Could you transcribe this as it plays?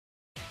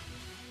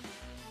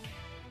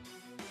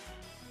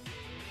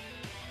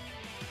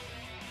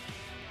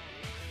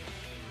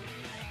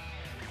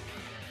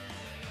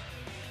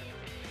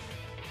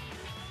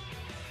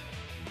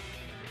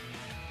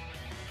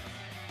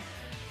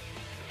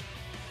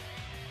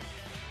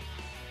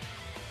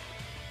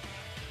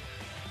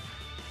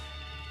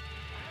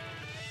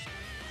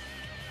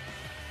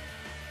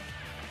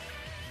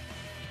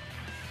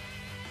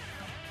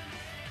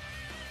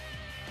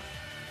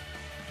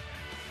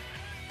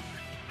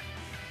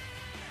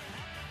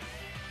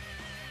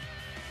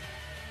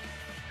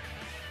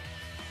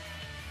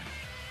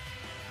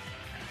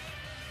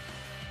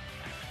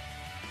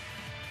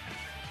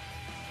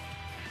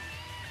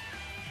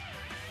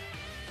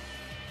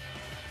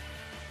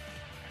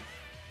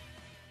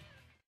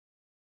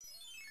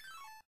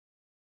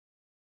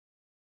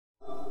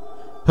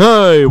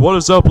Hey, what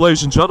is up,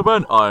 ladies and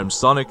gentlemen? I'm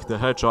Sonic the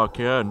Hedgehog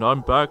here, and I'm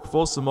back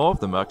for some more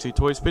of the Maxi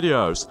Toys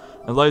videos.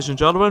 And ladies and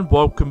gentlemen,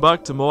 welcome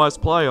back to more Let's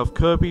Play of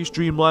Kirby's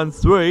Dream Land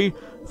 3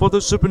 for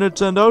the Super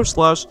Nintendo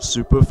 /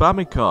 Super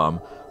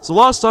Famicom. So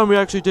last time we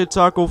actually did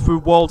tackle through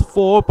World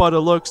 4 by the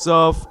looks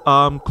of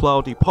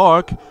Cloudy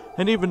Park,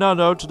 and even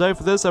now, today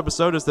for this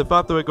episode is the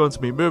fact that we're going to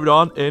be moving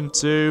on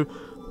into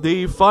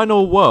the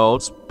final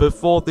world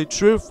before the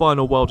true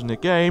final world in the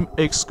game,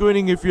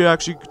 excluding if you're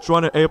actually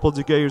able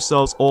to get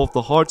yourselves all of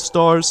the heart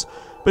stars,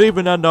 but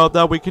even then know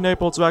that we can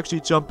able to actually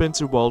jump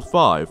into World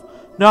 5.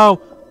 Now,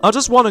 I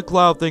just want to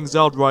cloud things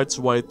out right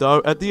away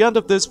though. At the end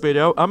of this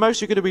video, I'm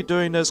actually going to be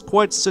doing this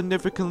quite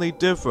significantly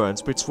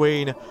different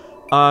between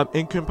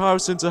in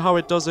comparison to how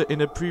it does it in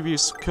the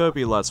previous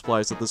Kirby Let's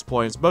Plays at this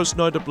point. Most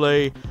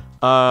notably,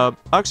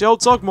 actually I'll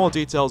talk more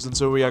details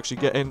until we actually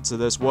get into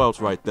this world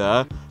right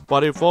there,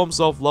 but in forms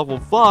of level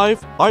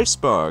 5,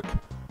 Iceberg.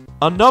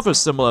 Another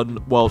similar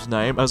world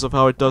name as of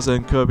how it does it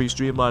in Kirby's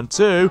Dream Land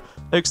 2,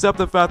 except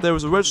the fact that it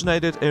was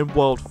originated in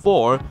World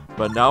 4,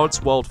 but now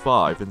it's World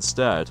 5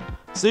 instead.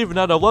 So even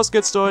now, let's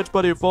get started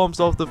by the forms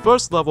of the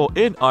first level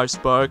in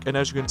Iceberg, and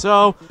as you can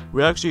tell,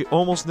 we're actually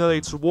almost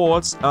nearly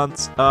towards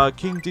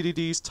King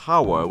Dedede's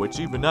tower, which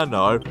even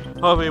now,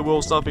 hopefully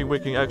will something we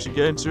can actually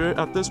get into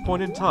at this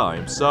point in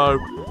time. So,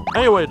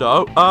 anyway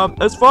though,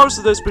 as far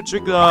as this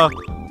particular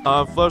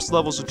first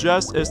level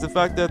suggests is the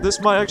fact that this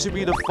might actually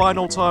be the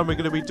final time we're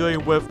going to be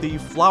doing with the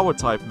flower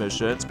type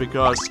missions,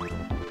 because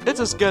it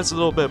just gets a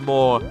little bit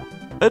more.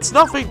 It's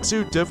nothing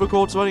too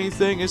difficult or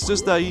anything, it's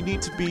just that you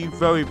need to be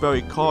very,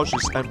 very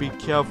cautious and be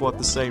careful at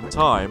the same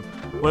time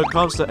when it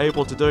comes to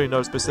able to doing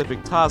those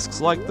specific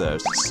tasks like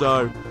this.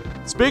 So,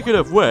 speaking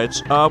of which,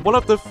 one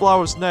of the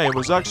flowers' name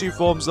was actually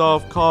forms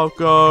of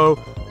Cargo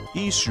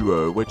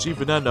Ishiro, which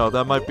even then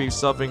that might be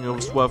something that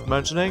was worth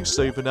mentioning,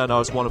 so even then I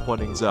just want to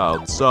point things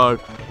out. So,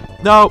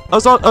 now,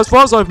 as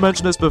far as I've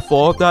mentioned this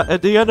before, that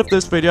at the end of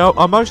this video,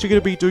 I'm actually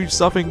going to be doing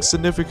something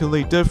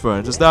significantly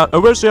different. Is that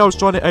originally I was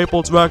trying to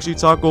able to actually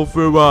tackle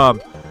through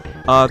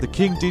the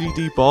King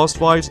Dedede boss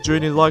fight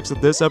during the likes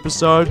of this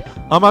episode.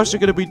 I'm actually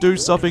going to be doing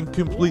something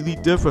completely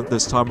different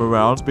this time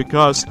around,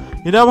 because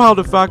you know how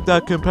the fact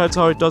that compared to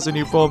how it does in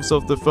the forms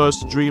of the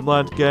first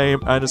Dreamland game,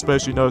 and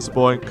especially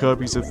noticeable in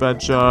Kirby's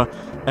Adventure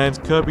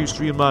and Kirby's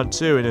Dream Land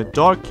 2 in a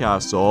Dark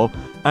Castle,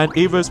 and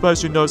even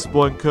especially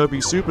noticeable in Kirby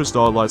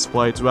Superstar Let's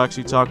Play to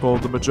actually tackle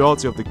the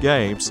majority of the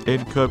games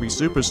in Kirby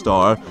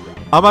Superstar,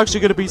 I'm actually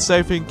going to be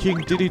saving King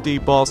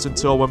Dedede boss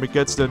until when we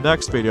get to the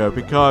next video,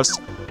 because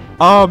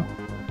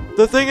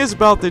the thing is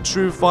about the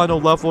true final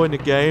level in the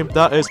game,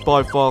 that is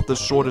by far the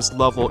shortest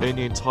level in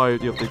the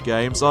entirety of the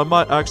game, so I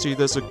might actually,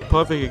 there's a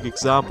perfect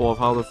example of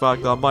how the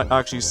fact that I might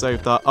actually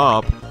save that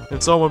up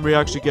until when we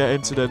actually get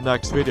into the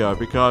next video,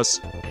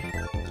 because,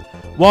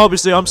 well,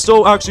 obviously, I'm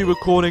still actually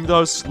recording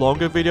those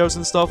longer videos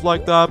and stuff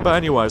like that, but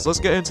anyways, let's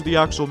get into the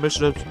actual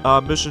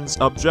mission's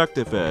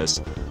objective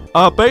is.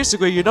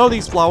 Basically, you know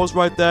these flowers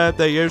right there,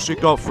 they usually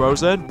got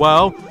frozen?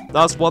 Well,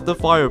 that's what the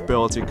fire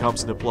ability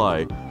comes into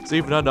play. So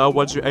even though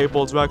once you're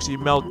able to actually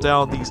melt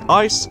down these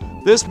ice,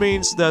 this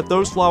means that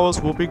those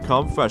flowers will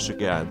become fresh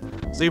again.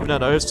 So even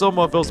though it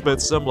somewhat feels a bit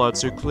similar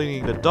to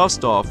cleaning the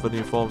dust off in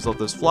the forms of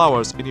these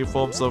flowers in the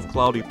forms of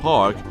Cloudy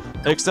Park,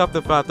 except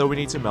the fact that we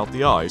need to melt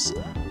the ice.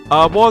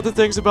 One of the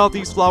things about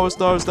these flowers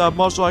though is that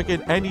much like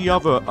in any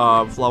other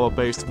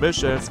flower-based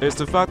missions, is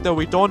the fact that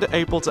we don't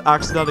able to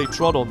accidentally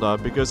tread on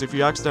them, because if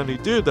you accidentally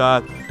do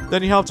that,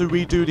 then you have to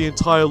redo the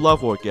entire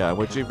level again,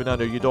 which even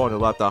though you don't want to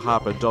let that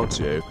happen, don't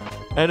you?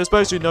 And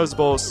especially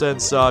noticeable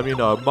since, you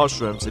know,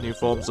 mushrooms in the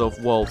forms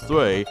of World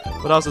 3,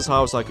 but that's just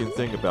how I can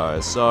think about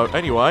it. So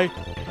anyway,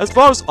 as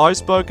far as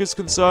Iceberg is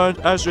concerned,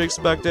 as you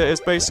expected,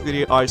 it's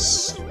basically the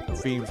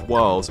ice-themed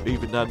world,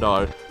 even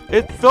though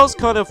it feels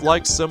kind of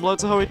like similar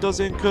to how it does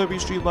in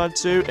Kirby's Dream Land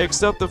 2,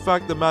 except the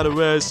fact the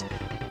matter is,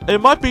 it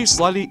might be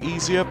slightly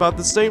easier, but at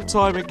the same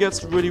time it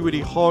gets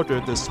really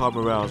harder this time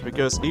around,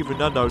 because even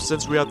though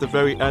since we're at the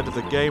very end of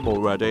the game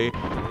already,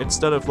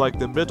 instead of like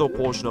the middle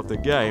portion of the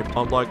game,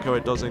 unlike how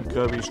it does in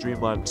Kirby's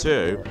Dream Land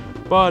 2,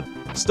 but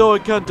still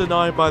it can't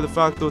deny by the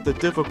fact that the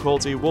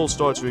difficulty will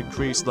start to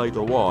increase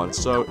later on,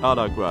 so I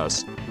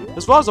digress.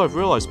 As far as I've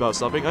realized about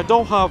something, I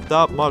don't have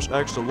that much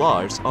extra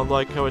lives,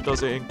 unlike how it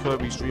does it in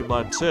Kirby's Dream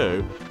Land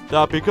 2.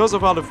 Now, because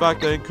of how the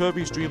fact that in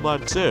Kirby's Dream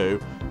Land 2,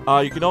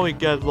 you can only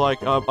get,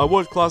 like, I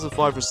would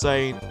classify for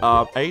saying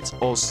 8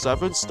 or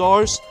 7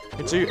 stars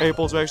until you're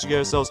able to actually get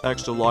yourselves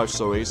extra lives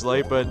so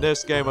easily. But in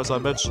this game, as I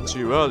mentioned to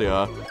you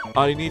earlier,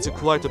 you need to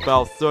collect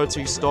about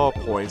 30 star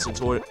points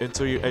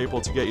until you're able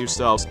to get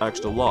yourselves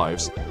extra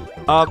lives.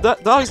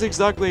 That is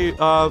exactly,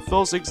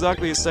 feels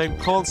exactly the same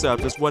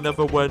concept as when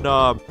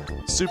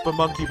Super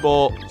Monkey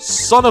Ball,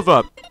 son of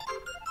a...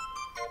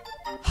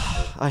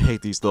 I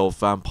hate these little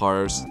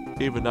vampires.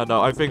 Even then,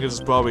 I think this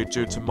is probably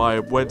due to my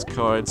wind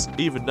currents.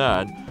 Even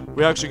then,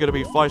 we're actually going to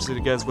be fighting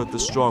against with the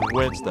strong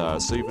wind there.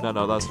 So even then,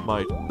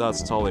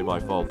 that's totally my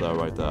fault there,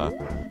 right there.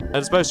 And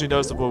especially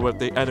noticeable with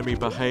the enemy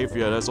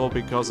behavior. That's all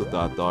because of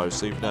that, though.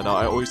 So even then,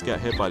 I always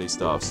get hit by these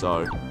stuff.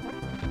 So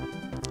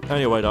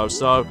Anyway though,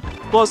 so,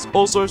 plus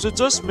also is it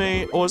just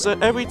me, or is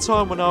it every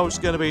time when I was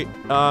gonna be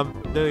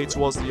nearly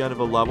towards the end of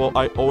a level,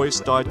 I always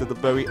died at the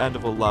very end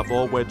of a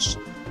level, which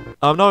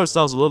I know it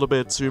sounds a little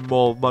bit too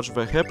much of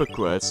a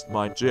hypocrite,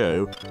 mind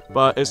you,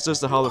 but it's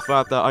just how the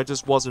fact that I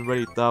just wasn't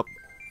really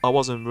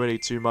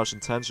too much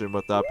intention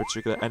with that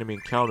particular enemy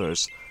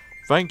encounters.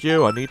 Thank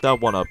you, I need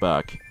that 1-up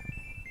back.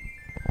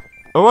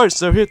 Alright,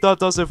 so here that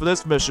does it for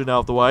this mission out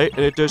of the way,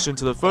 in addition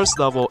to the first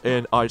level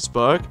in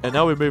Iceberg, and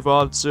now we move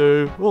on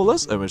to, well,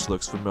 this image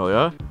looks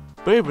familiar.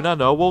 But even then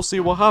though, we'll see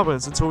what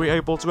happens until we're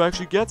able to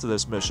actually get to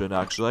this mission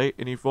actually,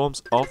 in the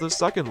forms of the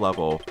second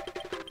level.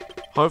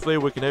 Hopefully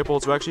we can able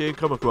to actually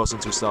come across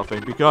into something,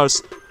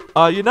 because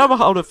you never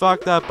know the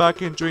fact that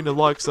back in during the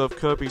likes of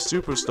Kirby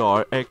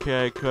Superstar,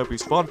 aka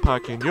Kirby's Fun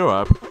Pack in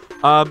Europe,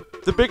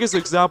 the biggest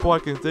example I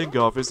can think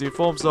of is the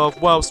forms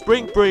of, well,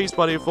 Spring Breeze,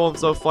 but the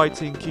forms of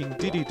fighting King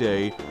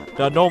Dedede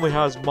that normally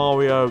has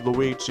Mario,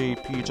 Luigi,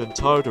 Peach, and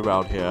Toad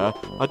around here.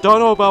 I don't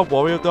know about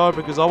Wario though,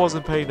 because I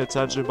wasn't paying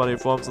attention by the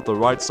forms of the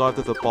right side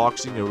of the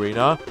boxing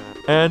arena,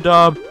 and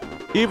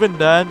even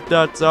then,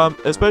 that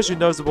especially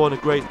noticeable in the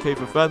Great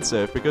Cave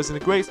Offensive, because in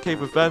the Great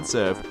Cave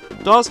Offensive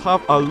does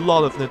have a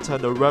lot of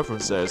Nintendo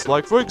references.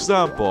 Like for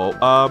example,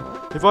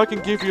 if I can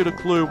give you the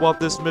clue what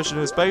this mission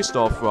is based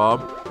off from,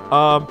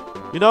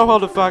 you know how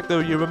the fact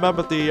that you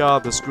remember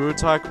the screw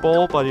attack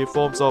ball by the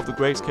forms of the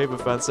Great Cave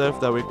Offensive,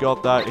 that we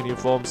got that in the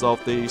forms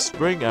of the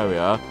spring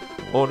area,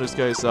 or in this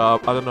case, I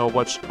don't know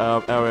which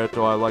area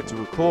do I like to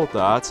record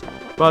that,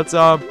 but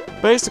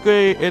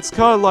basically it's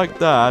kind of like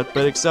that,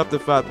 but except the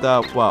fact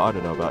that, well, I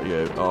don't know about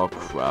you, oh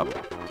crap.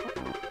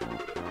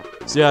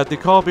 So yeah, the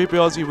Kirby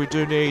ability we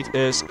do need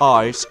is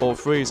Ice, or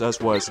Freeze as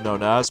well as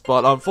known as,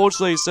 but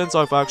unfortunately since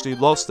I've actually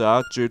lost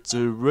that due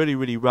to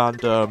really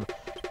random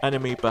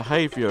enemy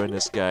behavior in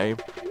this game,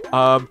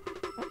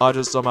 I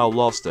just somehow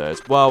lost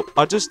it. Well,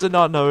 I just did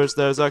not notice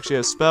there's actually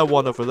a spare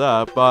one over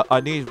there, but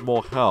I need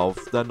more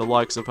health than the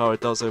likes of how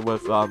it does it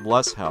with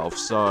less health,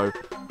 so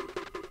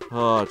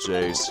oh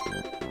jeez.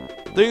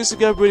 Things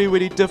get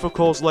really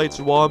difficult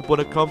later on when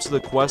it comes to the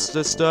quest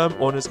system,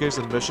 or in this case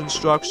the mission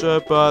structure,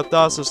 but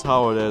that's just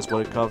how it is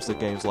when it comes to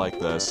games like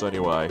this, so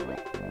anyway.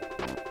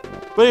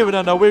 But even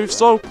then though, we're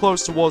so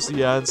close towards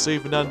the end, so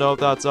even then though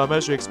that,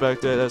 as you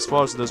expected, as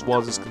far as this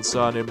one is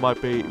concerned, it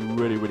might be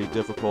really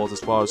difficult as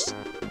far as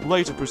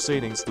later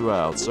proceedings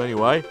throughout, so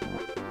anyway.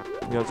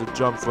 You have to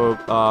jump for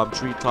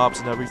treetops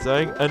and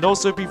everything, and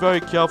also be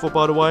very careful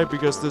by the way,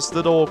 because this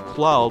little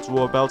clouds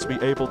will about to be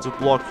able to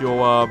block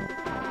your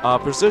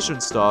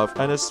precision stuff,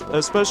 and it's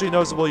especially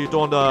noticeable you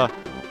don't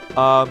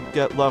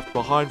get left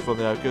behind from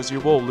there, because you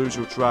will lose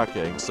your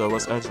tracking. So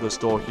let's enter the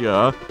store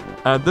here,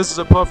 and this is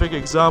a perfect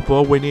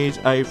example. We need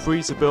a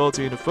freeze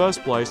ability in the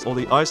first place, or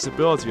the ice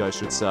ability I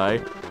should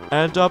say,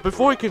 and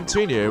before we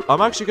continue,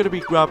 I'm actually going to be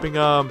grabbing,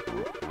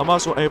 I'm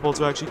also able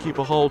to actually keep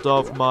a hold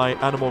of my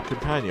animal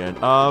companion.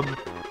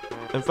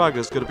 In fact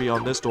it's going to be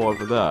on this door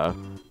over there,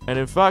 and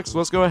in fact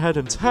let's go ahead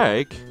and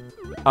take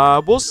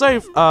we'll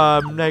save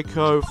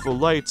Neko for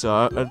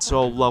later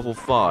until level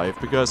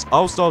 5, because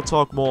I'll start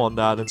talk more on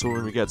that until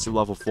when we get to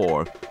level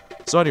 4.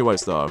 So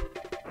anyways though.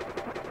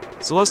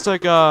 So let's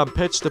take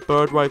Pitch the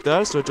Bird right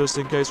there, so just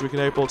in case we can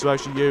able to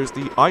actually use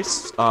the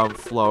ice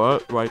flower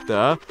right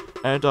there.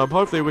 And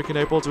hopefully we can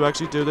able to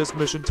actually do this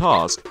mission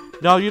task.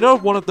 Now you know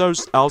one of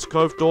those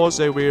alcove doors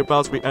that we're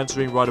about to be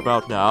entering right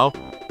about now?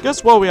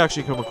 Guess what we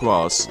actually come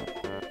across?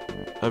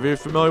 Are you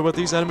familiar with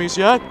these enemies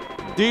yet?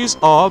 These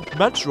are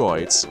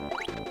Metroids.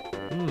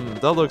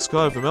 That looks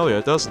kind of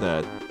familiar, doesn't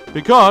it?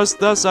 Because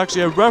that's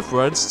actually a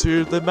reference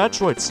to the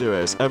Metroid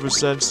series, ever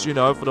since, you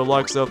know, for the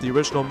likes of the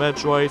original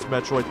Metroid,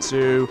 Metroid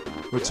 2,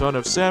 Return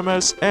of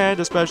Samus, and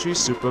especially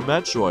Super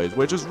Metroid,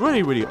 which is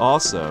really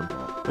awesome.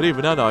 But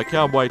even then, I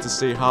can't wait to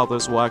see how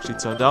this will actually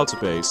turn out to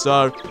be.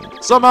 So,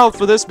 somehow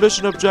for this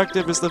mission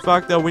objective is the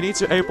fact that we need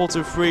to able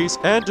to freeze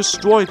and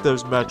destroy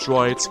those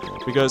Metroids,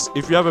 because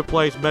if you ever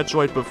played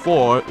Metroid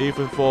before,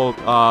 even for,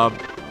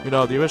 you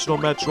know, the original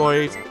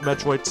Metroid,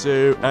 Metroid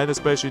 2, and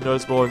especially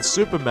noticeable in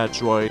Super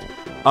Metroid,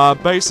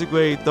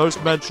 basically, those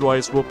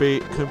Metroids will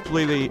be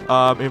completely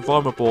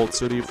invulnerable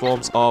to the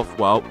forms of,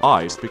 well,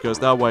 ice, because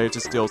that way it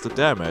just deals the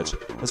damage,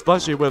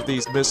 especially with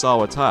these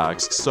missile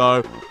attacks.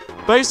 So,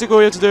 basically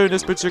what you have to do in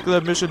this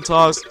particular mission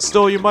task,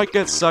 still you might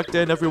get sucked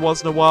in every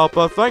once in a while,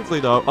 but thankfully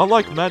though,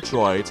 unlike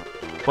Metroid,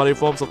 by the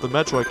forms of the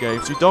Metroid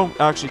games, you don't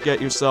actually get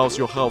yourselves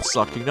your health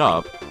sucking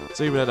up.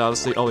 So even then,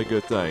 that's the only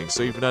good thing.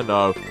 So even then,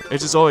 though, it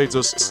just only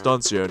just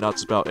stuns you, and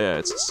that's about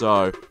it.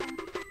 So,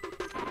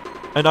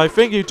 and I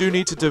think you do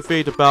need to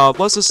defeat about,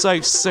 let's just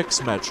say, 6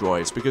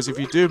 Metroids, because if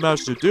you do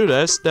manage to do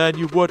this, then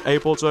you would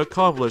able to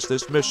accomplish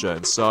this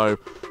mission. So,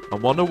 I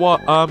wonder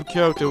what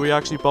character we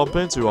actually bump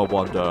into, I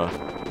wonder.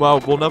 Well,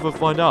 we'll never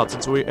find out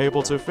until we're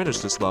able to finish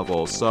this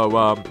level.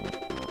 So,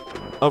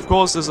 of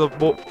course, there's a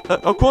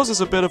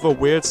bit of a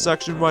weird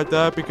section right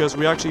there, because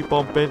we actually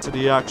bump into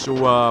the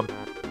actual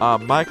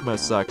magma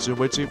section,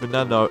 which even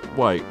then though,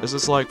 wait, is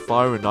this like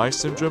fire and ice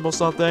syndrome or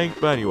something?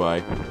 But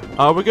anyway,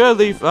 we're gonna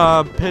leave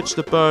Pitch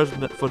the bird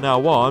for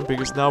now on,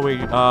 because now we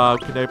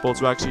can able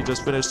to actually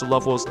just finish the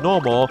level as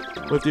normal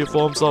with the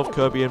forms of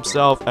Kirby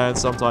himself, and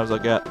sometimes I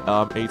get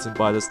eaten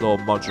by this little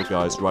muncher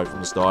guys right from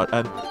the start,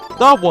 and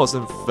that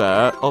wasn't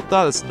fair. Oh,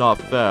 that is not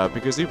fair,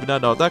 because even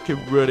then though, that could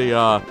really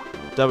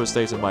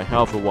devastate my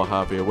health or what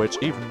have you, which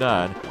even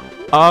then,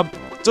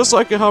 just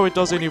like how it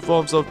does in new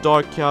forms of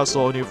Dark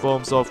Castle and new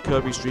forms of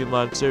Kirby's Dream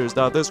Land 2, is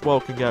that this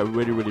world can get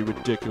really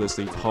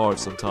ridiculously hard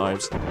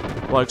sometimes.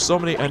 Like, so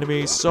many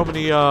enemies, so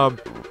many,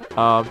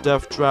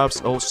 death traps,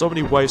 or so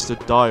many ways to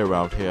die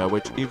around here,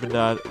 which even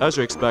then, as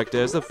you expect,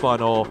 is the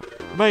final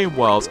main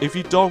world. If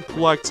you don't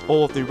collect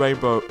all of the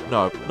rainbow,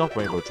 no, not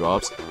rainbow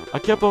drops, I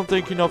kept on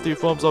thinking of the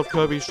forms of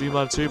Kirby's Dream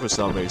Land 2 for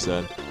some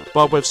reason,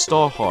 but with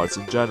star hearts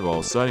in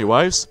general. So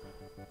anyways,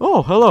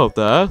 oh, hello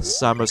there,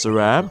 Samus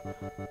Aram.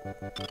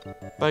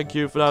 Thank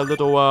you for that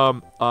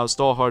little,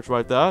 star heart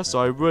right there, so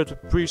I would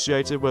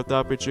appreciate it with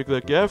that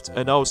particular gift,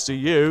 and I'll see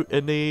you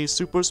in the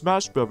Super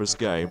Smash Bros.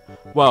 Game.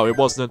 Well, it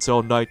wasn't until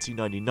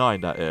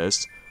 1999, that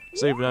is.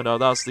 So even though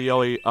that's the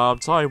only,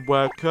 time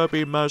where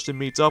Kirby managed to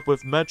meet up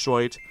with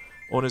Metroid,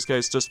 or in this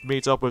case, just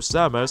meet up with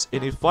Samus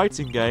in a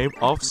fighting game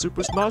of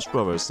Super Smash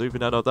Bros. So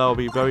even though that'll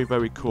be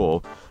very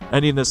cool.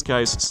 And in this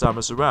case,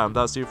 Samus Aram,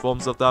 that's the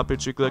forms of that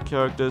particular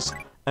character's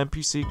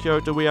NPC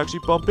character we actually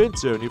bump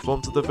into, and he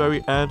forms at the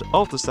very end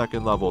of the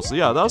second level. So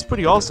yeah, that was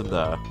pretty awesome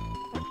there.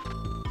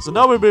 So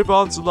now we move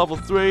on to level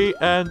 3,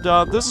 and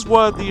this is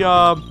where the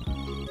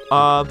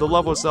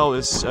level itself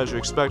is, as you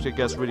expect, it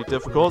gets really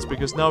difficult,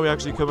 because now we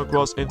actually come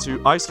across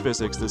into ice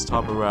physics this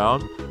time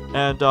around.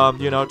 And,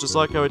 you know, just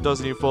like how it does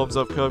in new forms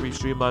of Kirby's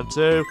Dream Land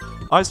 2,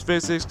 ice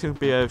physics can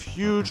be a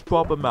huge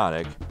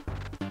problematic.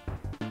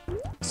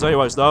 So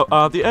anyways though,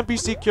 the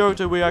NPC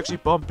character we actually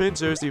bump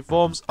into is the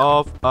forms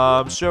of,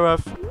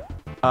 Sheriff,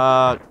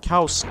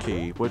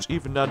 Kowski, which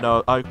even then,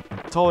 no, I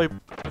totally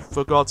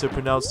forgot to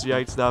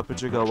pronunciate that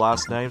particular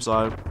last name, so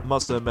I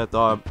must admit that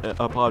I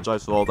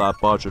apologize for all that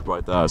budget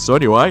right there. So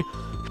anyway,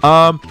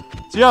 so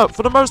yeah,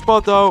 for the most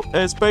part though,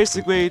 it's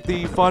basically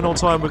the final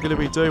time we're going to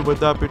be doing with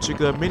that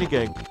particular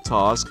minigame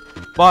task.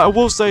 But I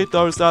will say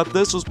though is that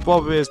this was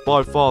probably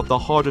by far the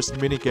hardest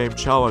minigame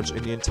challenge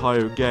in the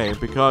entire game,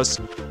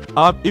 because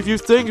if you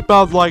think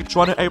about like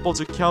trying to able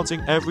to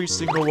counting every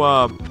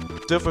single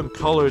different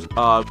colored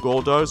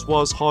Gordos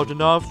was hard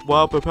enough,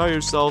 well, prepare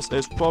yourselves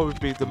is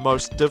probably the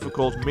most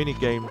difficult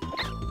minigame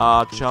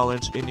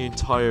challenge in the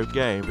entire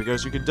game,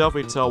 because you can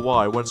definitely tell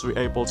why once we're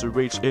able to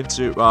reach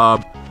into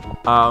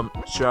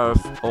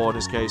Sheriff, or in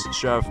this case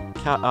Sheriff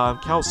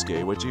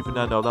Kowski, which even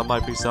then though that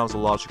might be sounds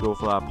illogical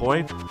for that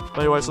point. But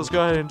anyways, let's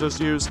go ahead and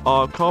just use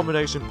our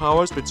combination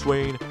powers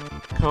between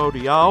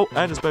Cody out,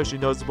 and especially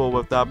noticeable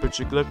with that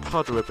particular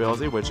cutter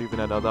ability, which even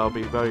though that would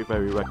be very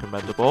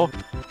recommendable.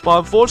 But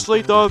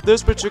unfortunately though,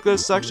 this particular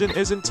section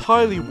is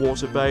entirely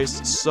water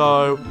based,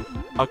 so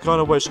I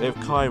kind of wish if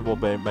Kind will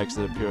makes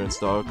an appearance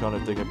though, kind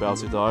of thing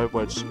about it though,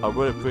 which I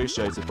would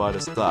appreciate it by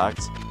this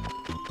fact.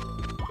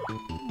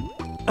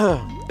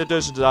 In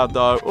addition to that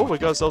though, oh, we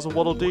got ourselves a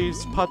Waddle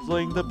Dee's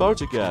paddling the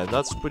boat again.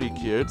 That's pretty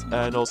cute,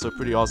 and also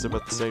pretty awesome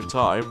at the same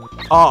time.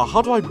 Ah,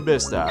 how do I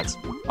miss that?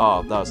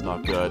 Oh, that's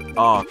not good.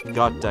 Oh,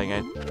 god dang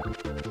it.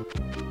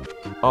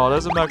 Oh,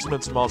 there's a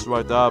maximum smarts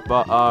right there,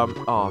 but,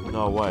 oh,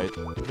 no way.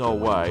 No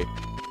way.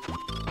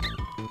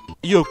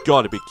 You've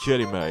gotta be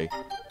kidding me.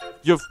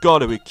 You've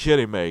gotta be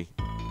kidding me.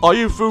 Are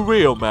you for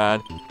real,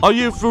 man? Are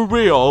you for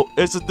real?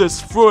 Isn't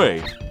this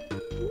free?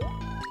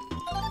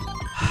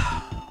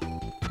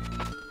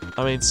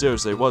 I mean,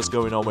 seriously, what's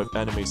going on with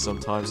enemies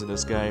sometimes in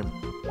this game?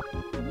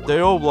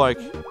 They're all, like,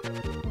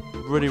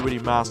 really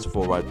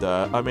masterful right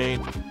there. I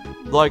mean,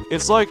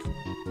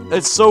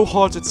 it's so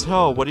hard to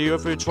tell when you're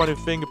ever trying to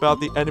think about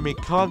the enemy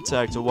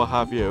contact or what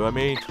have you. I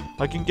mean,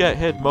 I can get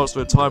hit most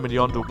of the time in the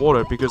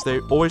underwater because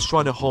they're always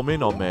trying to home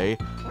in on me,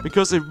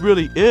 because it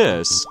really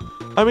is.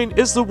 I mean,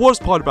 it's the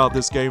worst part about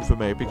this game for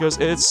me, because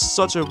it's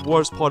such a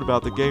worst part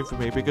about the game for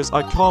me, because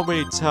I can't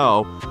really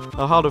tell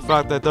how the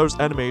fact that those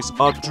enemies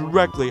are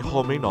directly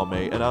homing on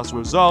me, and as a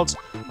result,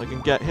 I can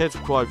get hit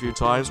quite a few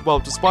times. Well,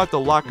 despite the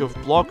lack of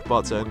block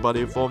button by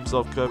the forms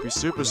of Kirby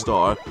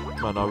Superstar,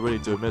 man, I really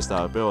do miss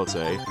that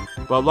ability.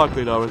 But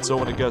luckily though, until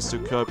when it gets to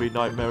Kirby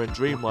Nightmare in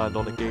Dreamland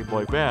on the Game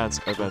Boy Advance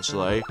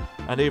eventually,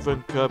 and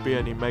even Kirby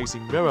and the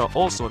Amazing Mirror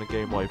also on the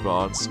Game Boy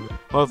Advance,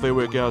 hopefully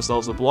we'll get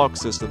ourselves a block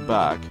system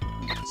back.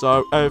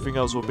 So everything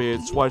else will be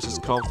twice as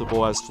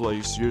comfortable as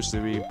Flash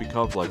usually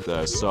becomes like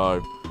this.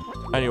 So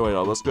anyway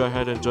though, let's go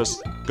ahead and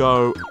just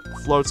go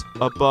float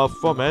above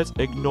from it,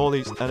 ignore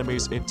these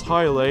enemies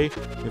entirely.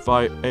 If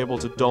I'm able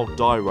to don't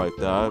die right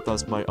there,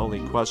 that's my only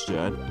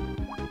question.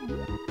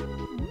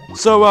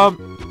 So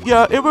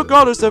yeah,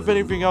 regardless of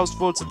anything else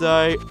for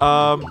today,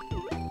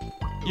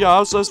 yeah,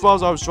 that's as far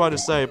as I was trying to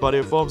say, but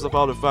it forms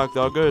about the fact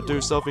that I'm going to do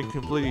something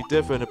completely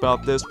different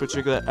about this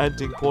particular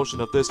ending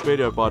portion of this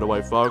video, by the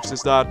way, folks,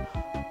 is that,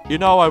 you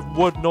know, I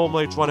would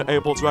normally try to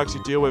able to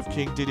actually deal with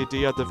King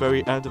DDD at the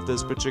very end of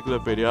this particular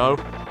video,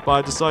 but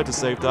I decided to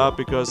save that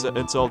because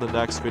until the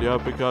next video,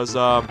 because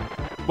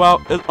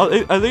well,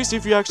 at least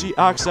if you actually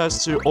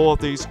access to all of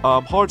these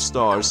hard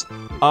stars,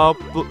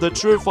 the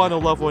true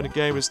final level in the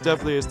game is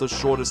definitely the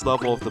shortest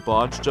level of the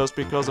bunch, just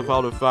because of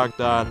how the fact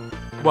that,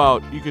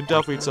 well, you can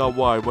definitely tell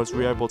why once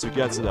we're able to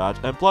get to that.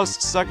 And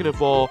plus, second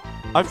of all,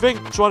 I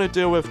think trying to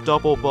deal with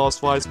double boss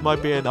fights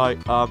might be an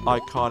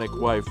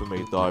iconic way for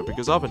me though,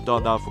 because I haven't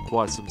done that for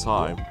quite some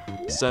time,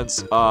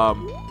 since I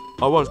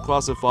was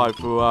classified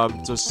for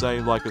just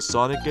saying like a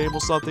Sonic game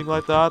or something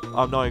like that.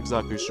 I'm not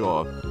exactly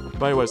sure.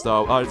 But anyways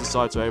though, I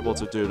decided to be able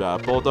to do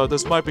that. But although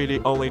this might be the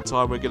only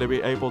time we're going to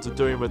be able to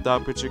do it with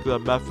that particular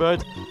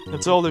method,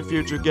 until the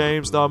future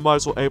games that I might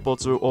as well able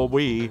to, or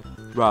we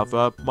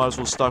rather, might as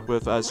well stuck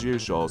with as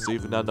usual. So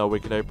even then though, we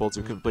can able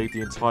to complete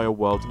the entire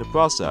world in the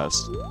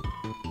process.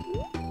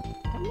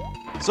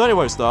 So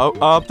anyways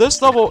though,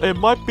 this level, it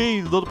might be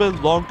a little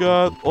bit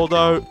longer,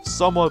 although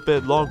somewhat a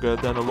bit longer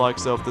than the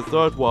likes of the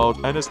third world,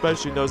 and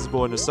especially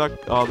noticeable in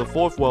the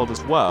fourth world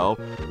as well.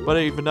 But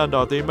even then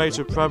though, the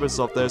major premise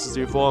of this is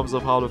the forms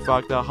of how the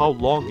fact that how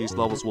long these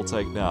levels will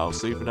take now.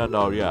 So even then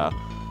though, yeah.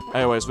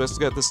 Anyways, let's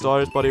get this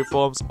started by the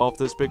forms of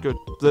this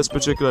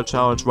particular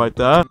challenge right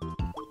there.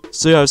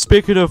 So yeah,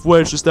 speaking of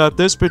which, is that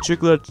this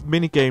particular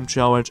minigame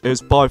challenge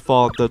is by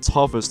far the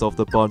toughest of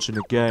the bunch in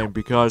the game,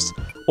 because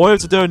all you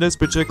have to do in this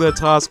particular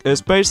task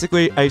is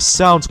basically a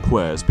sound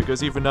quiz,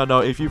 because even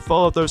though if you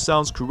follow those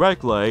sounds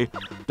correctly,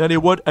 then you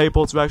would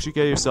able to actually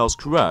get yourselves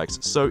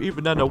correct. So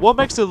even then, what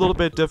makes it a little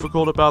bit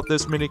difficult about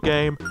this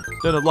minigame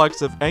than the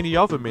likes of any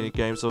other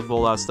minigames of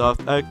all that stuff,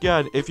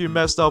 again, if you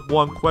messed up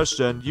one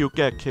question, you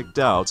get kicked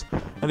out.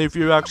 And if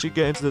you actually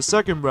get into the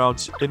second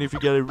round, and if you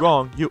get it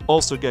wrong, you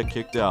also get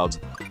kicked out.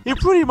 You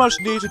pretty much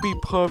need to be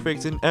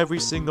perfect in every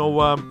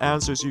single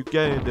answers you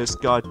get in this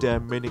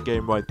goddamn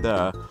minigame right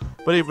there.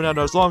 But even then,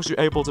 as long as you're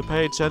able to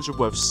pay attention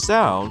with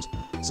sound,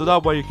 so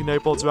that way you can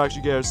able to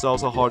actually get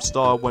yourselves a hard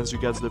star once you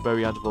get to the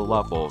very end of the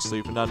level. So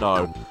even then,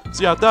 so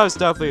yeah, that is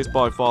definitely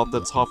by far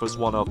the toughest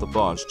one of the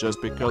bunch,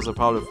 just because of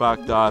how the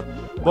fact that,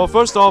 well,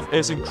 first off,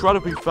 it's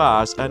incredibly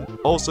fast, and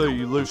also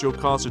you lose your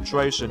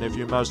concentration if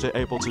you manage to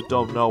able to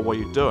don't know what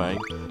you're doing.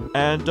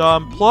 And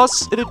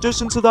plus, in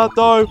addition to that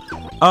though,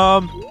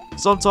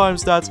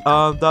 sometimes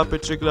that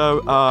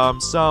particular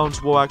sound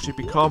will actually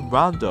become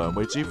random,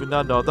 which even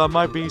then though, that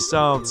might be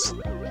sounds,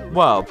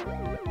 well,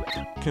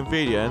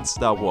 convenience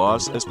that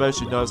was,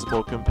 especially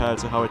noticeable compared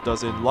to how it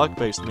does in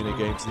luck-based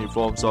minigames in the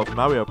forms of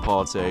Mario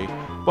Party.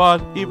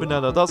 But even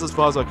then, that's as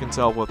far as I can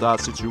tell what that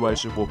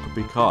situation will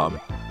become.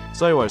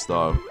 So anyways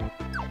though,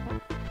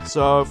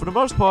 so for the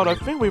most part, I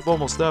think we've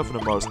almost there for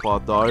the most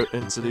part though,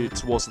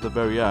 towards the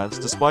very end,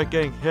 despite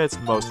getting hit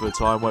most of the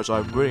time, which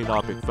I'm really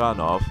not a big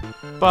fan of.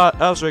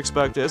 But as we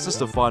expected, it's just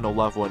the final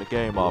level in the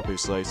game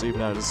obviously, so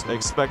even though it's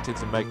expected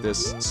to make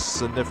this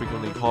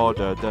significantly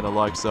harder than the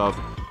likes of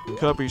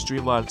Kirby's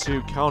Dream Land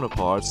 2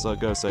 counterparts, so I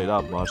gotta say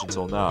that much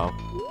until now.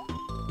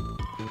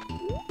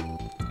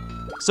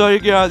 So you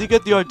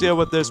get the idea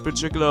what this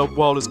particular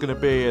world is gonna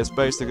be. It's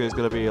basically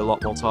gonna be a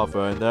lot more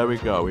tougher, and there we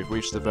go, we've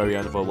reached the very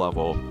end of our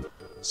level.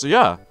 So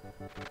yeah,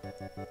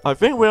 I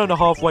think we're on the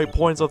halfway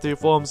point of the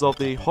forms of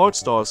the hard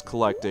stars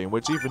collecting,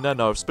 which even then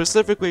though,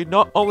 specifically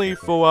not only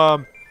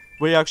for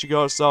we actually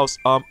got ourselves,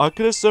 I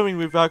could assuming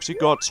we've actually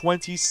got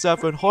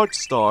 27 hard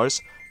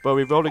stars, but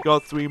we've only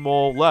got 3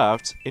 more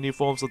left in the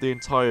forms of the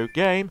entire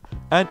game,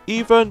 and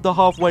even the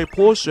halfway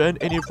portion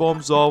in the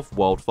forms of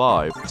World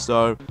 5.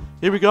 So,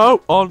 here we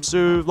go, on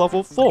to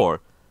level 4.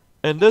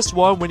 In this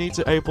one, we need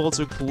to able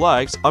to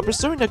collect, I'm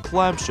presuming a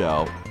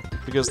clamshell,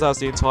 because that's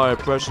the entire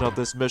impression of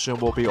this mission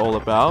will be all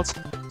about.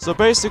 So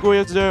basically what we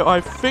have to do,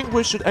 I think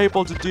we should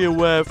able to deal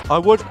with, I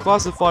would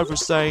classify for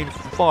saying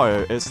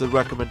fire is the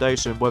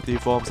recommendation with the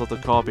forms of the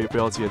copy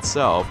ability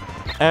itself.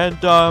 And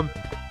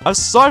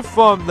aside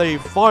from the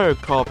fire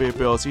copy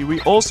ability,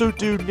 we also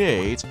do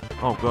need,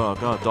 oh god,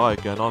 I'm gonna die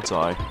again, aren't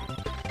I?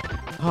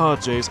 Oh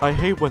jeez, I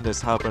hate when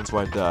this happens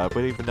right there,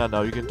 but even then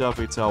though, you can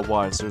definitely tell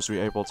why as soon as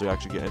we're able to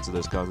actually get into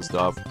this kind of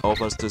stuff. Oh,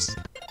 let's just...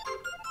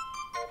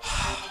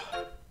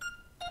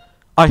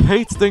 I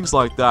hate things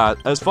like that,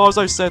 as far as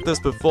I said this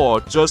before,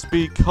 just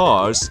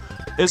because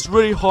it's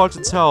really hard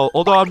to tell.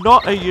 Although I'm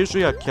not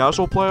usually a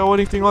casual player or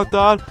anything like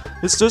that,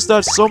 it's just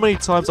that so many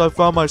times I've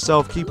found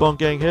myself keep on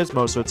getting hit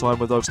most of the time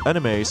with those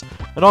enemies.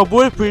 And I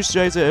would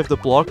appreciate it if the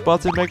block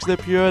button makes it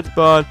appear,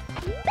 but...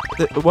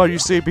 well, you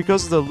see,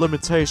 because of the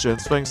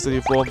limitations, thanks to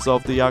the forms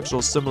of the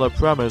actual similar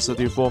premise of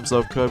the forms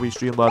of Kirby's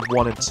Dream Land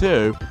 1 and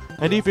 2,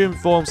 and even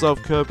forms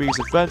of Kirby's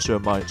Adventure,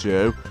 mind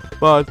you,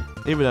 but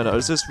even then,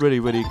 it's just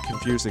really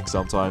confusing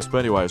sometimes. But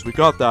anyways, we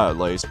got that at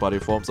least by the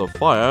forms of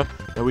fire,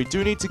 and we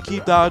do need to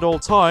keep that at all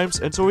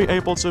times until we're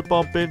able to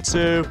bump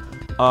into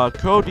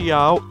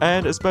Kodiao,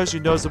 and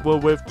especially noticeable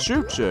with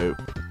Choo Choo,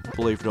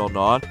 believe it or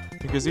not.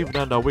 Because even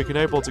then, we can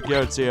able to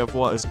guarantee of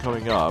what is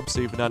coming up.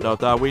 So even then,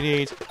 that we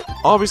need,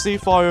 obviously,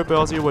 fire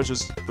ability, which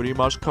is pretty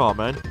much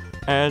common.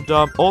 And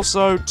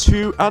also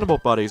 2 animal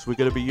buddies we're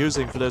going to be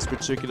using for this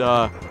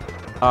particular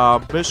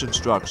mission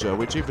structure,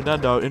 which even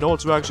then though, in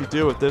order to actually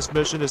deal with this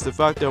mission is the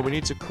fact that we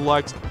need to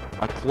collect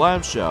a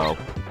clamshell,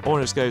 or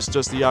in this case,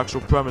 just the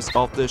actual premise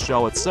of this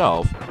shell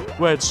itself,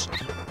 which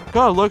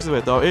kind of looks at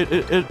it though,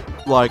 it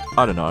like,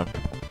 I don't know.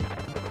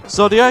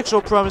 So the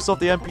actual premise of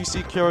the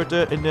NPC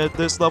character in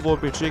this level in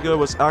particular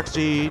was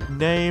actually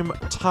named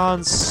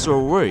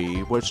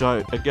Tansuri, which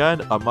I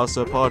must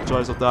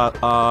apologize for that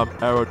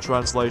error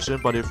translation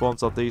by the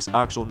forms of these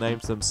actual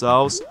names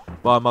themselves,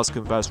 but I must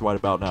confess right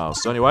about now.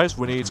 So anyways,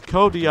 we need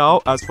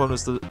Kodiao as far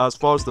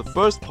as the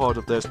first part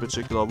of this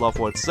particular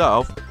level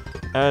itself,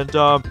 and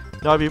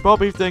now you're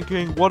probably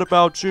thinking, what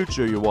about Choo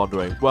Choo, you're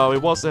wondering? Well,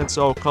 it wasn't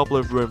until a couple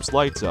of rooms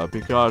later,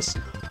 because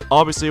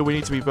obviously we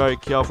need to be very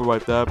careful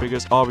right there,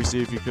 because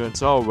obviously if you couldn't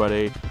tell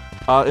already,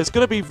 it's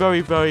going to be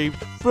very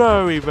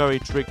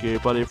tricky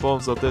by the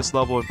forms of this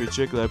level in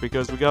particular,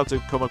 because we got to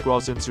come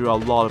across into a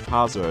lot of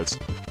hazards.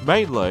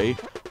 Mainly,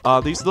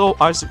 these little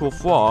icicle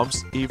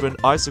forms, even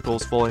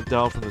icicles falling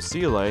down from the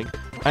ceiling,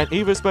 and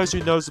even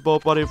especially noticeable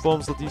by the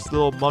forms of these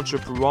little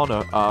muncher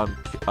piranha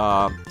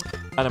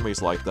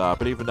enemies like that.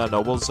 But even then,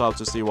 we'll just have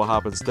to see what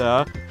happens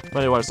there.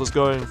 But anyways, let's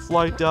go and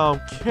fly down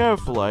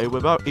carefully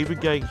without even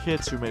getting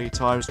hit too many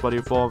times by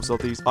the forms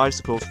of these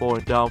icicles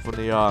falling down from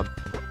the,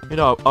 you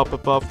know, up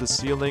above the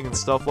ceiling and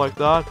stuff like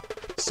that.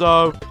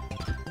 So,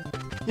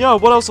 yeah,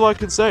 what else I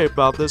can say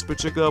about this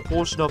particular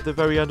portion of the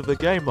very end of the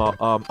game,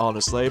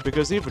 honestly,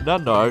 because even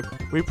then, though,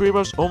 we pretty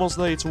much almost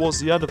nearly towards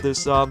the end of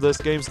this, this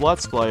game's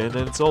Let's Play, and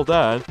until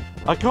then,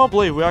 I can't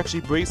believe we're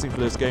actually breezing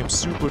for this game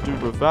super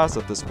duper fast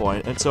at this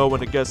point, until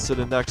when it gets to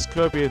the next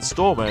Kirby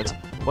installment,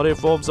 but it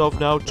forms of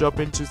now jump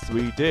into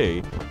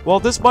 3D. Well,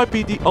 this might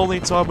be the only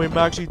time we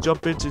actually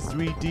jump into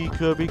 3D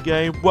Kirby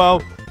game.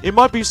 Well, it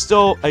might be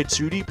still a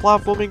 2D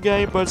platforming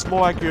game, but it's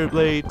more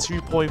accurately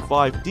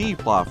 2.5D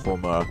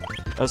platformer,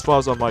 as far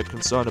as I'm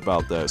concerned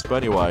about this. But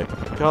anyway,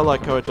 kinda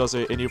like how it does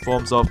it in the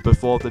forms of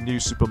before the new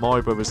Super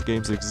Mario Bros.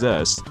 Games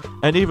exist,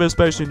 and even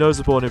especially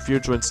noticeable in the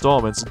future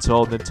installments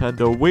until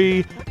Nintendo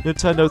Wii,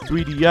 Nintendo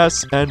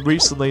 3DS, and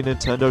recently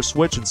Nintendo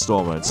Switch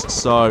installments.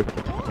 So,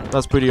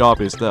 that's pretty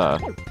obvious there.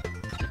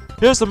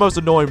 Here's the most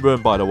annoying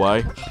room, by the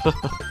way.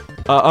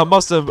 I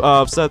must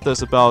have said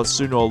this about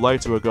sooner or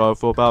later ago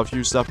for about a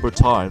few separate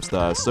times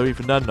there, so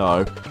even then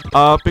no.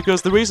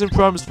 Because the reason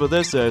premise for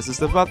this is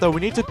the fact that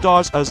we need to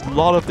dodge a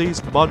lot of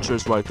these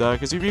munchers right there,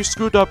 because if you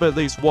screwed up at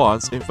least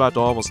once, in fact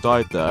I almost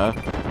died there,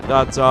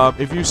 that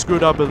if you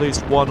screwed up at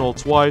least one or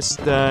twice,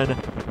 then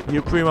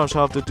you pretty much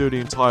have to do the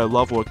entire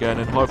level again,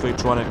 and hopefully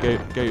trying to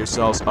get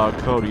yourselves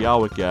Cody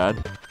out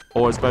again,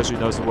 or especially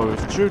noticeable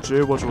with Choo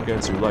Choo, which we'll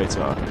get into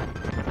later.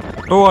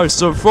 Alright,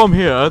 so from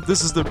here,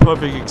 this is the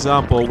perfect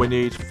example we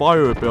need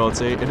fire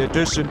ability in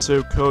addition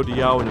to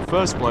Kodiao in the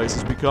first place,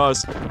 is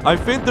because I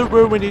think the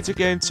room we need to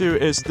get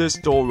into is this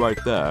door right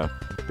there.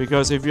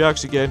 Because if you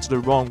actually get into the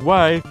wrong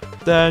way,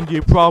 then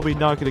you're probably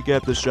not going to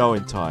get the show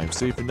in time.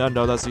 So even then,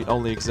 no, that's the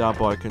only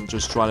example I can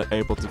just try to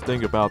able to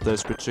think about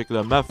this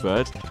particular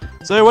method.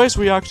 So anyways,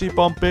 we actually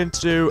bump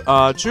into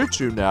Choo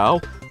Choo now.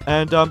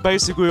 And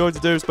basically all we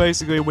do is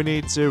we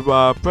need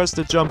to press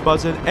the jump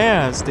button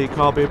and the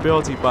copy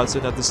ability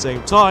button at the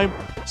same time,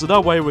 so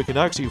that way we can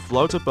actually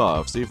float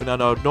above. So even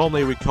though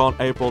normally we can't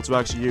able to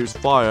actually use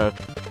fire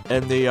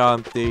in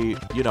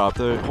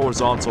the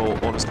horizontal,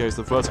 or in this case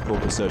the vertical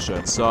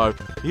position. So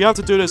you have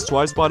to do this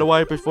twice, by the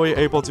way, before you're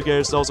able to get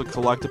yourselves a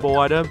collectible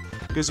item,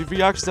 because if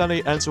you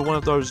accidentally enter one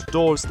of those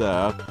doors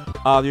there,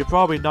 you're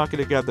probably not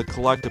going to get the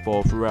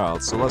collectible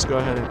throughout. So let's go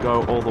ahead and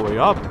go all the way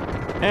up.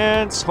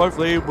 And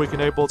hopefully we can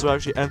able to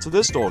actually enter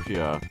this door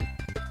here.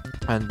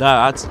 And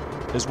that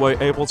is where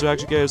we're able to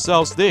actually get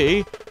ourselves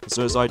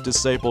so as I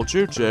disable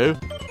Choo Choo,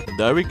 and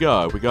there we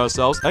go, we got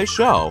ourselves a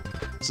shell.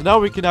 So now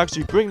we can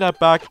actually bring that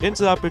back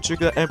into that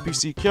particular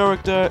NPC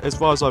character, as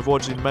far as I've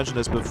already mentioned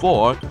this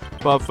before.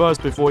 But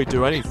first, before we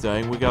do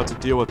anything, we got to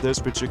deal with this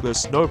particular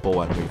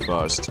snowball enemy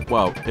first.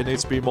 Well, it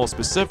needs to be more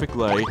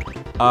specifically,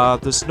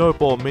 the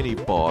snowball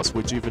mini-boss,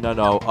 which even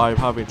though I'm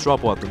having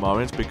trouble at the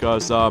moment,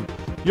 because,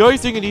 the only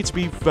thing you need to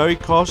be very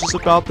cautious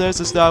about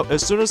this is that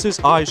as soon as his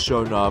eyes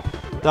shown up,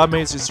 that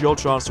means it's your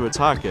chance to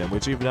attack him,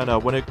 which even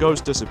then, when it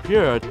goes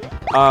disappeared,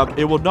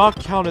 it will not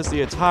count as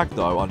the attack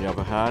though, on the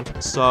other hand.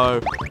 So,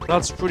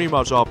 that's pretty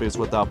much obvious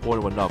with that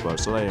point or another.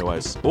 So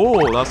anyways,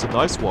 oh, that's a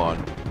nice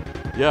one.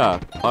 Yeah,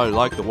 I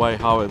like the way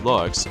how it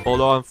looks.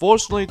 Although,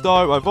 unfortunately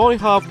though, I've only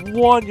have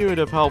one unit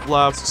of health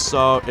left,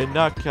 so in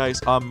that case,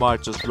 I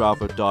might just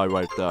rather die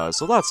right there.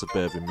 So that's a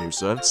bit of a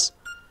nuisance.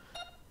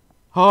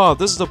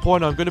 This is the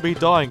point I'm going to be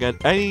dying at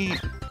any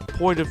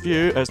point of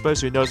view,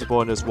 especially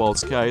noticeable in this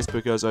world's case,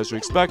 because as you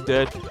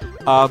expected,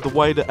 the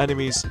way the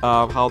enemies,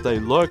 how they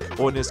look,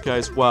 or in this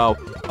case, well,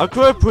 I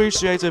could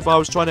appreciate if I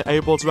was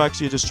able to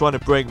actually just trying to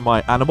bring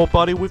my animal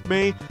buddy with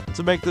me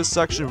to make this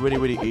section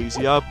really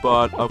easier,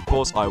 but of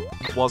course I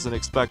wasn't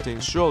expecting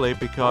surely,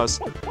 because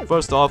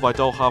first off, I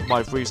don't have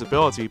my freeze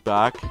ability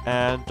back,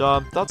 and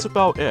that's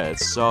about it,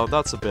 so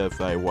that's a bit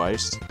of a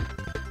waste.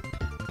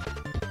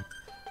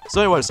 So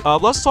anyways,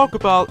 let's talk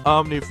about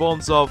the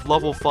forms of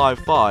level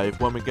 5-5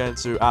 when we get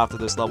into after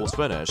this level's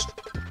finished.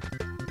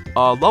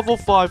 level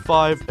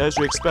 5, as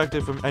you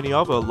expected from any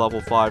other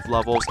level 5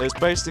 levels, is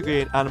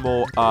basically an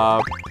animal,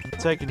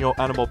 taking your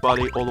animal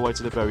buddy all the way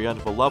to the very end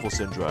of a level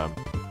syndrome.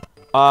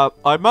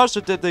 I managed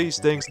to do these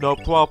things no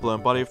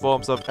problem, but in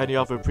forms of any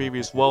other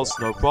previous worlds,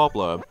 no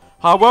problem.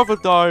 However,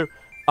 though,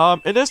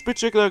 in this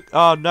particular,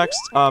 next,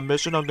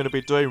 mission I'm going to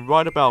be doing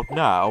right about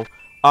now,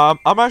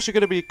 I'm actually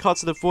going to be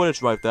cutting the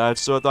footage right there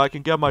so that I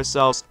can get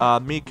myself,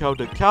 Miko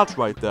the cat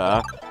right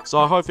there.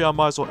 So hopefully I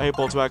might as well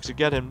able to actually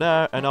get him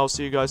there, and I'll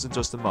see you guys in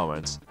just a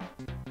moment.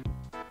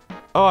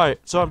 Alright,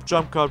 so I'm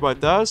jump cut right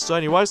there. So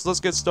anyways, let's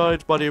get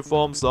started by the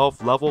forms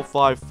of level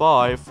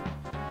 5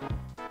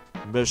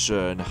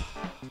 mission.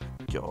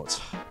 God.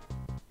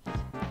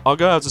 I'm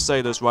gonna have to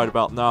say this right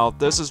about now.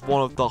 This is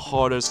one of the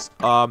hardest,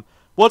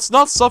 well, it's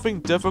not something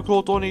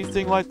difficult or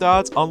anything like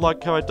that,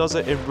 unlike how it does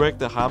it in Rick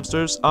the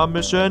Hamster's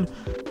mission.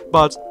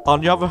 But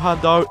on the other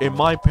hand though, in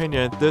my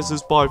opinion, this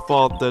is by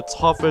far the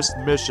toughest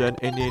mission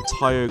in the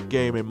entire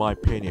game in my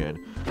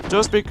opinion.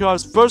 Just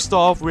because, first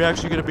off, we're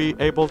actually going to be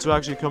able to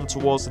actually come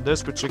towards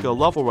this particular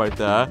level right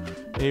there,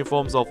 in the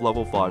forms of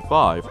level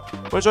 5,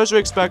 which as you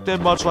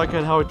expected, much like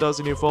in how it does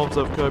in the forms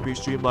of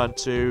Kirby's Dream Land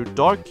 2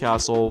 Dark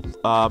Castle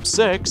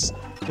 6,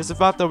 is the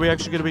fact that we're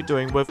actually going to be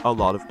doing with a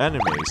lot of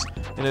enemies.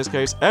 In this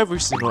case, every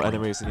single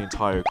enemy in the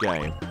entire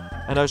game.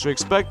 And as you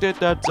expected,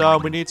 that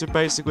we need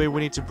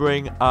to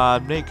bring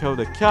Nico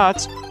the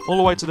cat all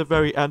the way to the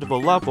very end of a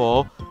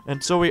level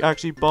until we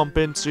actually bump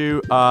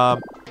into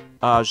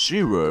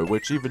Shiro,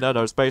 which even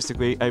though is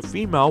basically a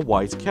female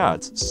white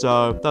cat.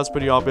 So that's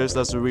pretty obvious,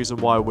 that's the reason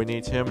why we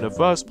need him in the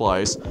first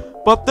place.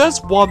 But there's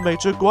one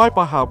major gripe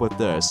I have with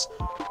this.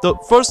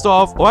 First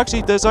off, well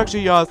actually there's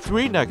actually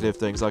 3 negative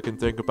things I can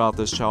think about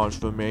this challenge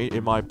for me,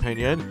 in my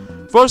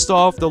opinion. First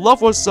off, the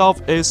level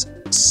itself is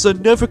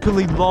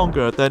significantly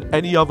longer than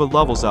any other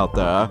levels out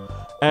there.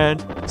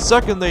 And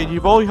secondly, you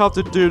only have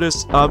to do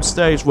this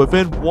stage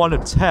within 1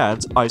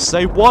 attempt. I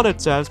say 1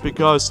 attempt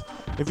because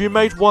if you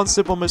made one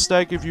simple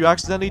mistake, if you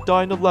accidentally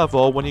die in the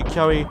level when you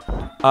carry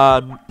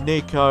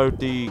Nico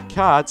the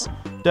cat,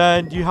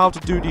 then you have to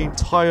do the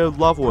entire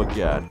level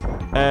again.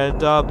 And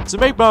to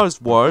make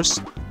matters worse,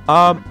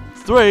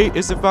 3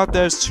 is the fact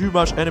there's too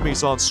much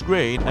enemies on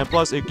screen, and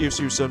plus it gives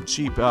you some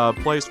cheap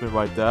placement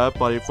right there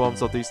by the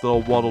forms of these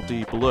little Waddle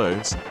Dee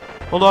balloons.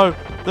 Although,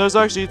 there's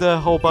actually the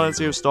whole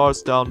bounty of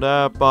stars down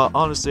there, but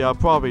honestly, I'd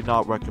probably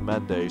not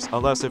recommend these,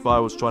 unless if I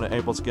was trying to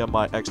able to get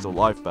my extra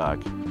life back.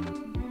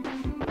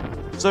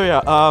 So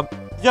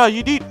yeah,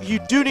 you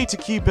do need to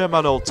keep him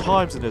at all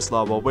times in this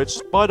level, which,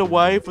 by the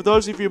way, for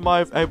those of you who might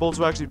have able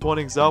to actually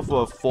point out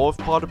for a 4th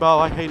part about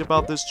I hate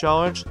about this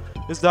challenge,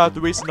 is that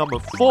the reason number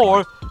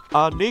 4,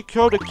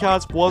 Nico the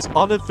cat was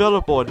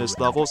unavailable in this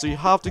level, so you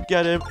have to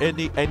get him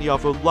in any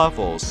other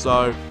levels.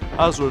 So,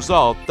 as a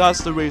result,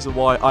 that's the reason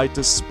why I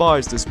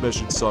despise this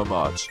mission so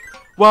much.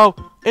 Well,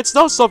 it's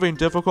not something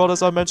difficult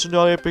as I mentioned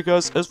earlier,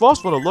 because as far as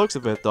for the looks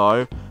of it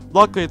though,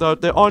 luckily though,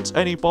 there aren't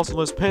any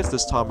bottomless pits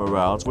this time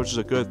around, which is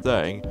a good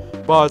thing.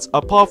 But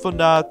apart from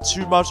that,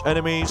 too much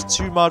enemies,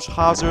 too much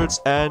hazards,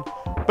 and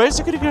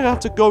basically you're gonna have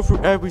to go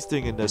through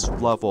everything in this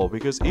level,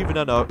 because even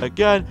though,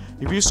 again,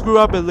 if you screw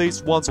up at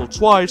least once or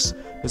twice,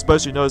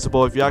 especially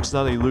noticeable if you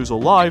accidentally lose a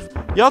life,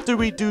 you have to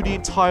redo the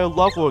entire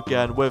level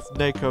again with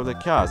Nico the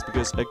cat,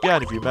 because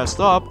again, if you messed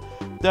up,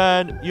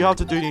 then you have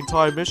to do the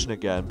entire mission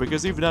again,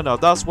 because even then,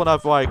 that's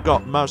whenever I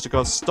managed to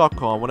get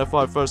stuck on, whenever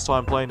I first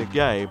time playing the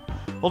game.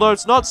 Although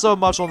it's not so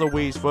much on the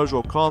Wii's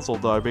Virtual Console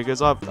though, because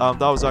that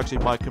was actually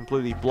my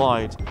completely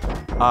blind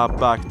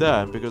back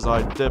then, because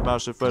I did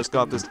manage to first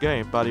got this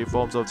game back in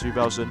forms of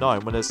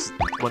 2009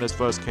 when it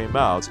first came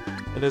out,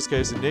 in this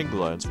case in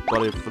England,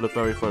 but for the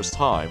very first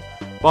time.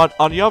 But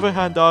on the other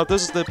hand,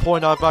 this is the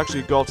point I've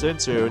actually got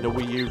into in the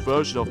Wii U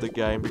version of the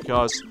game,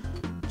 because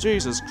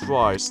Jesus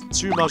Christ,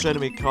 too much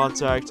enemy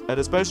contact, and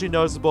especially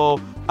noticeable,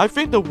 I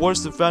think the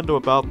worst offender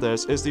about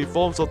this is the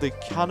forms of the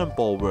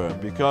cannonball room,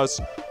 because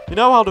you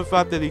know how the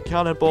fact that the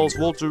cannonballs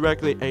will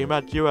directly aim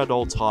at you at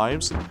all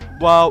times?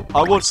 Well,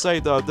 I would say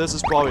though, this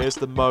is probably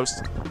the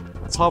most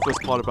toughest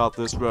part about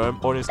this room,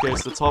 or in this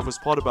case, the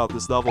toughest part about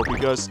this level,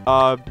 because,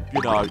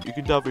 you know, you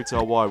can definitely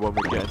tell why when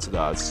we get into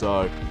that,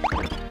 so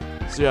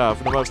yeah,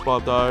 for the most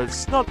part though,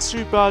 it's not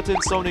too bad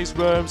in some of these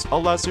rooms,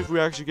 unless if we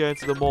actually get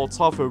into the more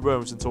tougher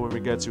rooms until when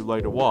we get to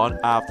later on,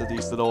 after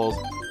these little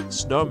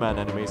snowman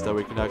enemies that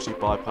we can actually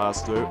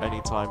bypass through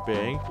anytime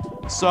being.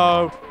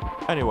 So,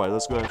 anyway,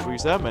 let's go and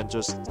freeze them and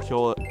just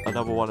kill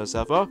another one as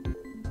ever.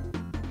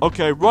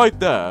 Okay, right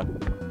there,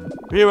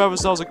 we have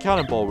ourselves a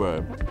cannonball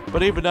room.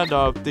 But even then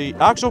though, the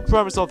actual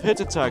premise of hit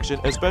detection,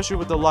 especially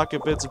with the lack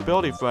of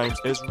invincibility frames,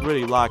 is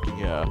really lacking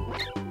here.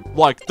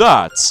 Like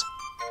that!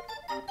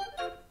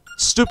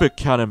 Stupid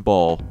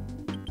cannonball.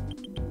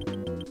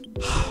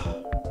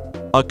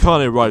 I caught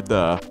it right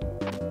there.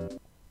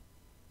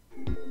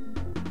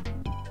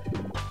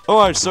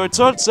 Alright, so it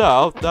turns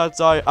out that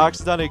I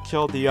accidentally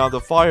killed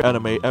the fire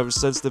enemy ever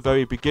since the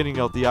very beginning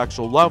of the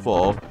actual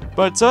level.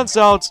 But it turns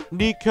out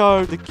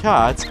Nico the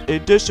cat,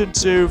 in addition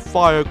to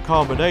fire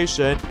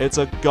combination, it's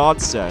a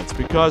godsend,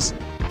 because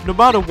no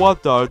matter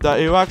what though, that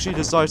it actually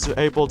decides to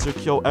able to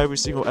kill every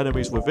single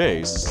enemies with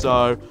ease.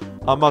 So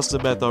I must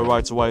admit though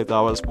right away that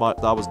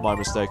was my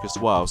mistake as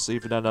well. So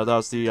even though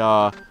that's the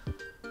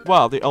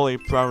well, the only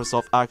premise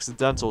of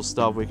accidental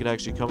stuff, we can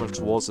actually come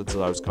towards into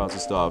those kinds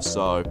of stuff.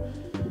 So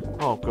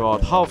oh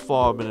god, how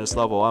far in this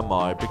level am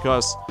I?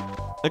 Because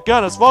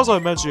again, as far as I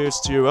mentioned this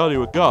to you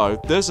earlier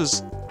ago, this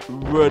is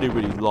really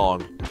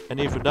long. And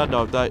even then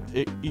though, that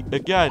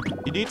again,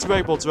 you need to be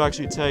able to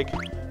actually take,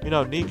 you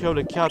know, Nico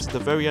the cat to the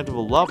very end of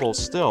the level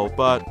still,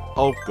 but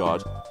oh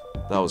god,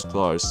 that was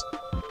close.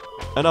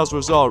 And as a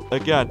result,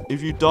 again,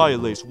 if you die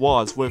at least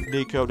once with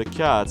Nico the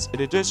cat,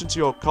 in addition to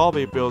your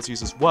Kirby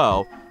abilities as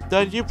well,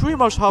 then you pretty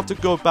much have to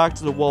go back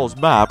to the world's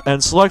map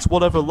and select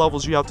whatever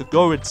levels you have to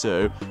go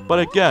into. But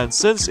again,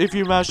 since if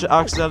you manage to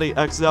accidentally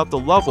exit out the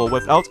level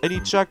without any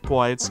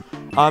checkpoints,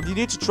 you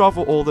need to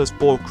travel all this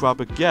bullcrap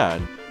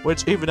again.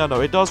 Which, even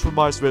though it does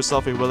remind me of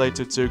something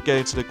related to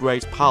getting to the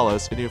Great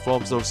Palace in the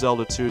forms of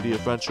Zelda 2 The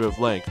Adventure of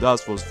Link.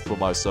 That was for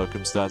my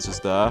circumstances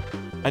there.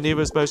 And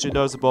even especially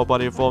noticeable by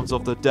the forms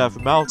of the Death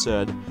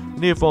Mountain in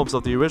the forms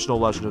of the original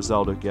Legend of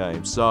Zelda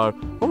game. So,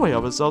 we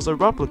have ourselves a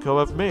replica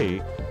of me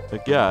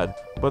again.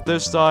 But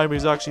this time,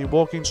 he's actually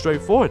walking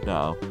straight forward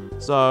now.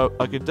 So,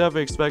 I can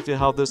definitely expect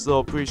how this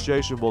little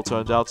appreciation will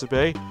turn out to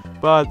be.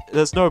 But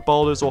there's no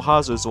boulders or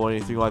hazards or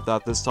anything like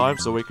that this time,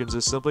 so we can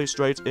just simply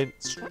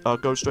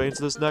go straight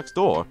into this next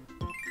door.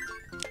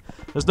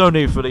 There's no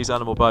need for these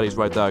animal buddies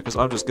right there, because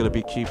I'm just going to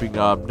be keeping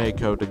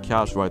Nico the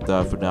cat right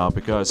there for now,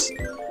 because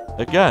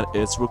again,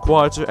 it's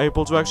required to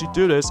able to actually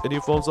do this in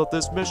the forms of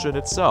this mission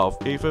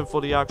itself, even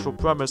for the actual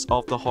premise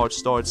of the Heart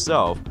Star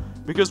itself.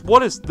 Because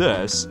what is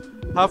this?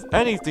 Have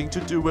anything to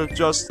do with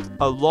just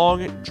a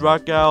long,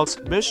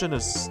 drag-out mission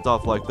and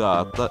stuff like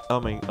that? I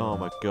mean, oh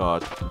my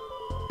god.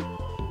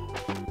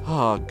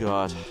 Oh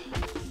god.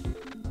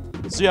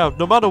 So yeah,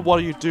 no matter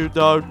what you do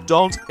though,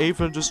 don't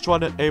even just try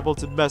to able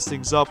to mess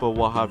things up or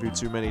what have you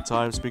too many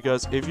times,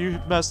 because if you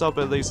mess up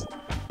at least,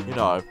 you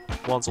know,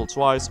 once or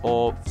twice,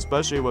 or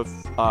especially with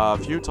a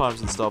few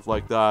times and stuff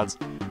like that,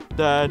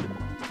 then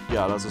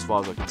yeah, that's as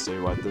far as I can see,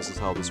 right? This is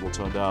how this will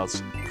turn out.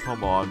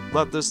 Come on,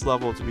 let this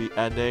level to be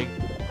ending.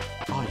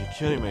 Oh, you're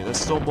kidding me, there's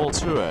still more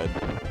to it.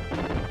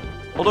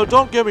 Although,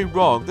 don't get me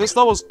wrong, this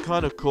level's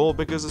kind of cool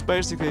because it's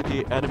basically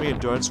the enemy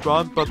endurance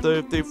run, but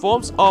the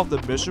forms of the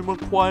mission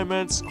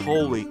requirements,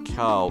 holy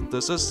cow,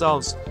 this just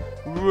sounds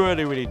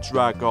really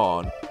drag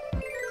on.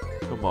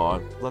 Come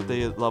on, let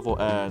the level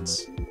end.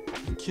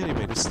 You're kidding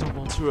me, there's still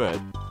more to it.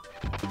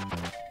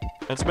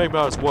 And to make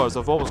matters worse,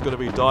 I'm almost going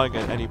to be dying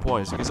at any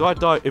point, because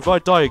if I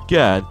die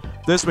again,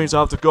 this means I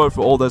have to go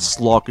for all this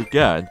slog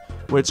again.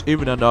 Which,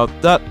 even though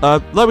that,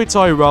 let me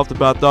tell you right off the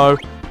bat though,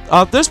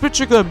 this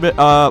particular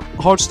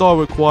Heart Star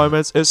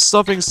requirements is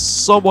something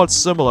somewhat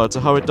similar to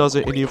how it does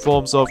it in the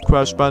forms of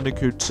Crash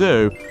Bandicoot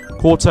 2,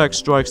 Cortex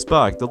Strikes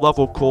Back, the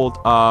level called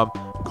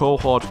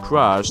Cohort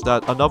Crash,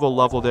 that another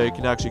level that you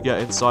can actually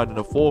get inside in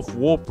the 4th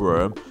warp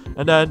room.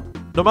 And then,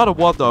 no matter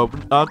what though,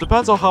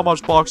 depends on how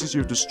much boxes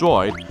you've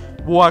destroyed,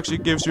 will actually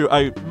gives you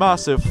a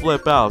massive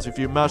flip out if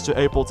you manage to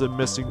able to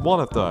missing one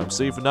of them.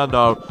 So even then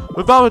though,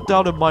 without a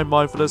doubt in my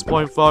mind for this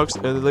point folks,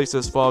 at least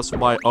as far as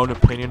my own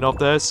opinion of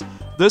this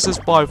is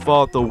by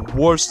far the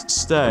worst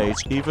stage,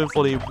 even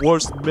for the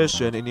worst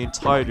mission in the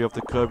entirety of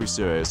the Kirby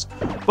series.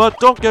 But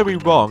don't get me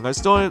wrong, I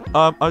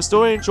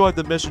still enjoyed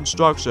the mission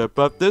structure,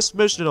 but this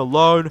mission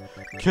alone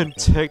can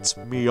tick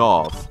me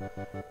off.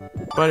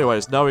 But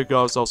anyways, now we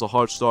got ourselves a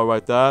Heart Star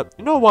right there.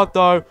 You know what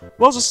though?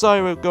 We'll just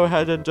say we'll go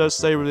ahead and just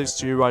say release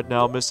to you right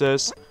now,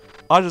 missus.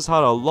 I just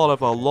had a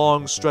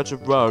long stretch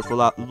of road for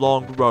that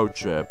long road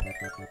trip.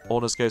 Or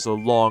in this case, a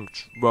long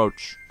road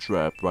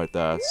trip right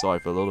there. Sorry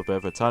for a little bit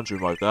of a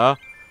tangent right there.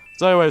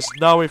 So anyways,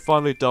 now we're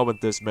finally done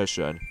with this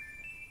mission.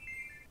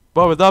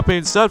 But with that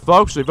being said,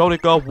 folks, we've only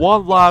got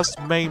one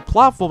last main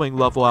platforming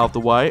level out of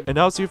the way, and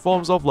that's the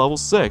forms of level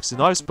 6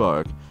 in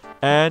Iceberg.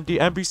 And the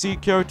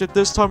NPC character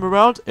this time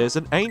around is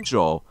an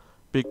angel.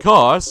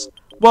 Because,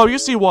 well, you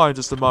see why in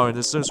just a moment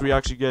as soon as we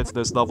actually get to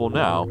this level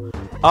now.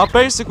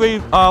 Basically,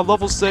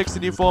 level 6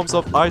 in the forms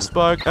of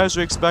Iceberg, as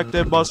you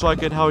expected, much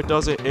like in how it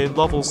does it in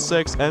level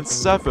 6 and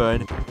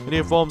 7, in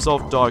the forms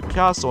of Dark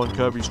Castle and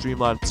Kirby's Dream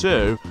Land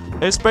 2,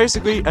 it's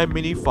basically a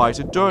mini fight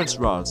endurance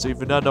run. So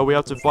even though we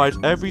have to fight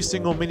every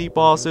single mini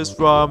bosses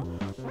from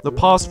the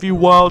past few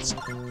worlds,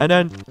 and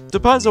then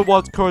depends on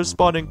what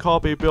corresponding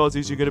copy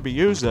abilities you're going to be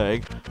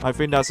using. I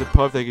think that's a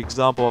perfect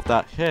example of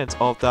that hint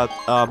of that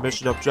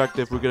mission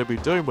objective we're going to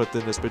be doing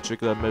within this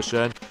particular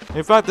mission.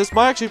 In fact, this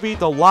might actually be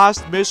the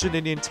last mission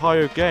in the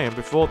entire game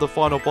before the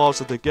final boss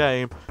of the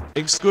game,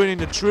 excluding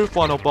the true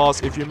final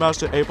boss if you manage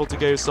to able to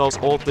get yourselves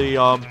all the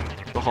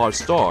Heart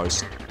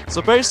Stars.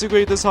 So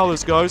basically, this is how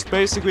this goes.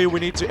 Basically, we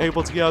need to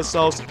able to get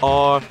ourselves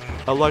our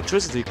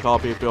electricity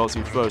copy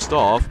ability first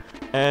off.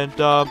 And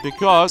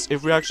because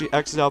if we actually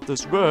exit out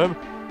this room,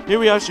 here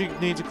we actually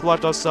need to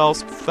collect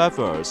ourselves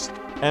feathers.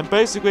 And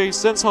basically,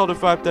 since how the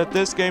fact that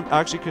this game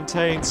actually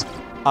contains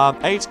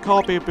 8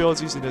 copy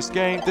abilities in this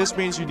game, this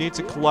means you need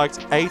to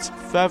collect 8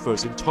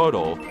 feathers in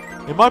total.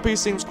 It might be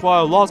seems quite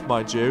a lot,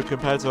 mind you,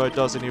 compared to how it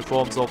does in the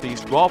forms of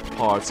these drop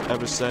parts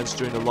ever since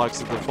during the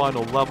likes of the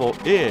final level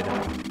in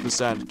the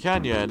Sand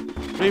Canyon.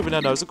 But even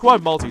then, it's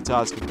quite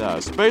multitasking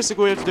there. So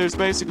basically, what you have to do is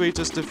basically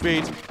just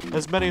defeat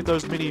as many of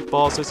those mini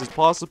bosses as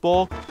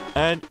possible.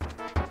 And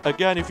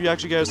again, if you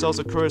actually get yourselves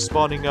a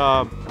corresponding,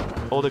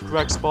 or the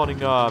correct spawning,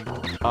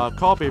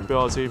 copy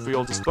ability for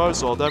your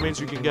disposal, that means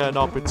you can get an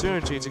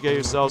opportunity to get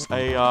yourselves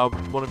a,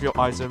 one of your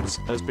items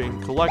as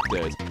being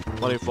collected.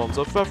 But in forms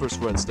of feathers,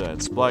 for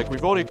instance. Like,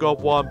 we've already got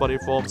one, but in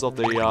forms of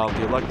the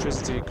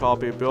electricity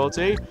copy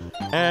ability.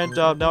 And,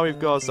 now we've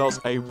got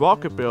ourselves a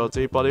rock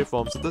ability, but in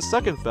forms of the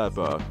second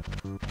feather.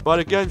 But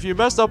again, if you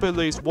messed up at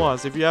least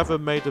once, if you ever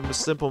made a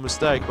simple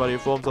mistake, but in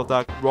forms of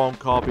that wrong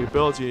copy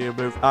ability your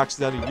move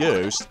accidentally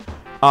used,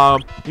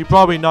 you're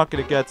probably not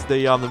going to get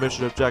the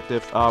mission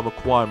objective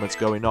requirements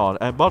going on.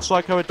 And much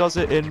like how it does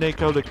it in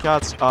Nico the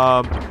Cat's,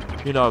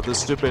 you know, the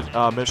stupid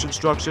mission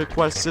structure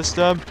quest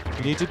system,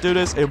 you need to do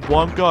this in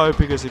one go,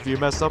 because if you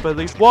mess up at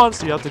least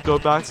once, you have to go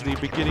back to the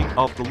beginning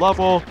of the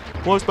level.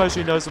 More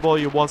especially noticeable,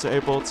 you want to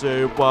able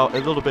to, well, a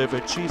little bit of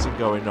a cheating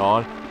going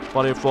on,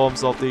 but in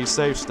forms of the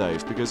save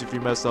states, because if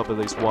you mess up at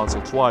least once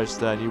or twice,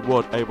 then you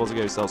would able to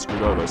get yourself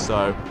screwed over.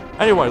 So,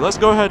 anyway, let's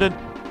go ahead and...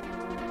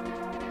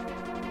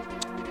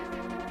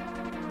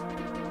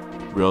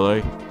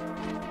 Really?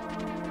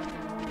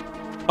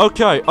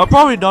 Okay, I'm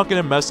probably not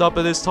gonna mess up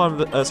at this time,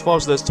 as far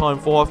as this time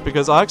forth,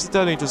 because I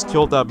accidentally just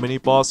killed that mini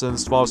boss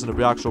as far as in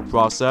the actual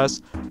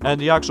process, and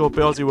the actual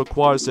ability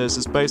requires this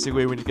is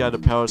basically when you get a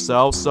power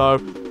cell. So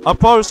I'm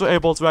probably still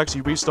able to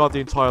actually restart the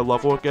entire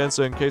level again,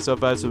 so in case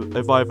if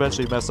I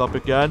eventually mess up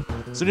again.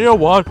 So you know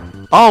what?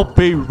 I'll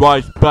be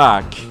right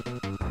back.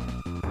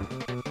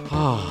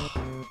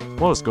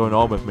 What is going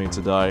on with me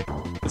today?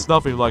 It's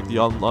nothing like the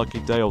unlucky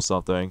day or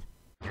something.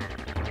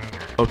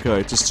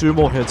 Okay, just 2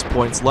 more hit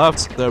points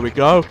left. There we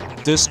go.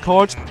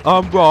 Discard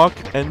rock,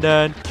 and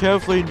then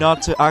carefully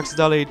not to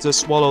accidentally just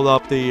swallow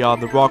up the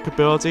rock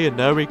ability, and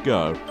there we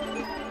go.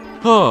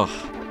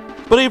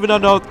 But even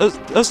though,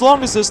 as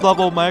long as this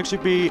level might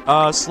actually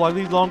be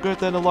slightly longer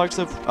than the likes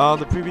of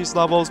the previous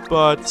levels,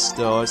 but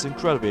still, it's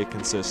incredibly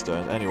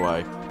consistent.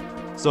 Anyway,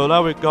 so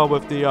now we've gone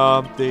with the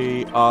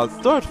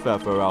third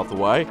feather out of the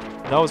way.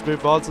 Now let's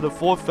move on to the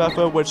fourth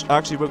feather, which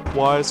actually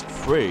requires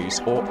freeze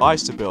or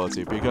ice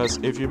ability, because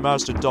if you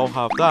manage to don't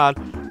have that,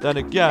 then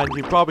again,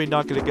 you're probably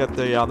not going to get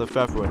the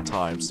feather in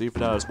time, so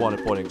even though it's one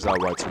pointing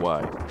out right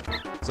away.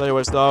 So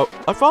anyways though,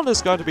 I found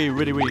this guy to be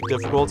really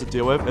difficult to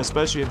deal with,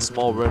 especially in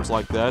small rooms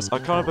like this. I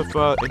kind of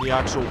prefer in the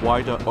actual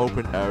wider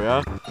open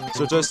area,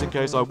 so just in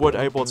case I would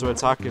able to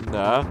attack him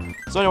there.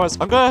 So anyways,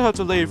 I'm gonna have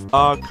to leave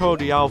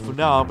Cody out for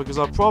now, because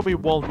I probably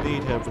won't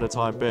need him for the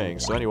time being.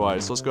 So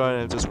anyways, let's go ahead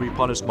and just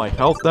replenish my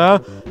health there,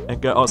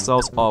 and get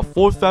ourselves our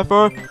fourth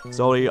feather.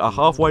 So only a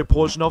halfway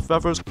portion of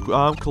feathers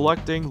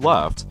collecting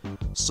left.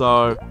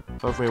 So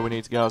hopefully we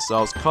need to get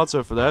ourselves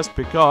cutter for this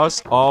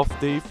because of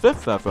the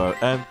fifth feather.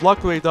 And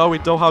luckily though, we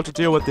don't have to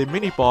deal with the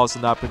mini boss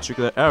in that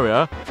particular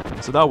area.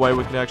 So that way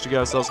we can actually get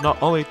ourselves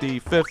not only the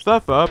fifth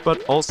feather,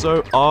 but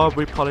also our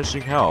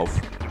replenishing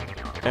health.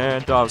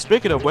 And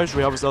speaking of which,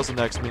 we have ourselves the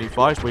next mini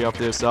fight. We have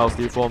ourselves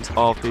the forms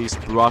of these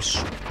brush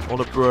or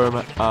the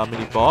broom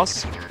mini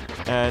boss.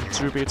 And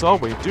to be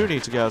told, we do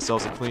need to get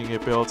ourselves a cleaning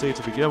ability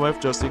to begin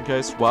with, just in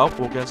case. Well,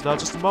 we'll get into that in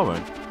just a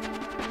moment.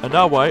 And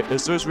that way,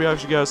 as soon as we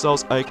actually get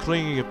ourselves a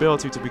cleaning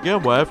ability to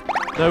begin with,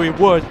 then we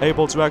would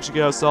able to actually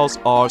get ourselves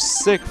our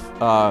sixth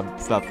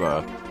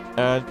feather.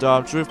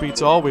 And truth be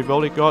told, we've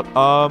only got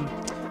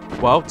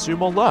well, 2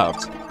 more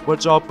left,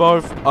 which are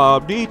both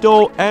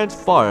needle and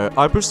fire.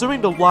 I'm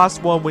presuming the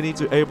last one we need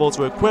to able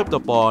to equip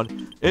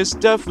upon is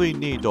definitely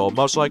needle,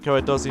 much like how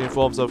it does in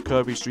forms of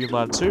Kirby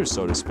Dreamland 2,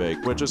 so to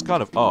speak, which is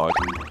kind of odd.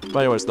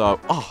 But anyways though,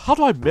 how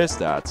do I miss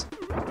that?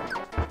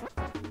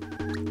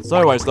 So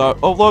anyways though,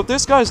 although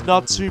this guy's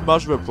not too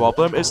much of a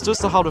problem, it's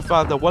just how the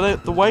fact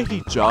that the way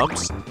he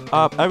jumps,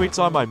 every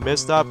time I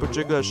miss that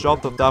particular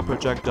shot of that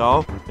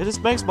projectile, it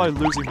just makes my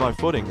losing my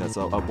footing at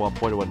one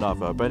point or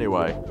another. But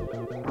anyway,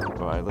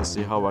 alright, let's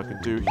see how I can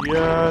do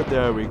here.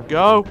 There we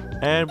go.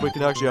 And we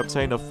can actually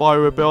obtain a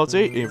fire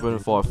ability, even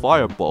for a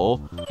fireball.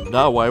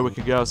 That way we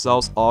can get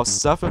ourselves our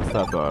 7th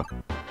feather.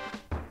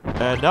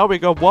 And now we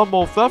got 1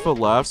 more feather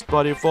left,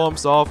 but in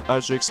forms of,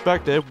 as you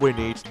expected, we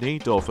need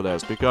needle for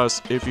this.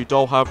 Because if you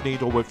don't have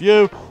needle with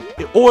you,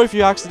 or if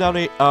you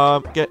accidentally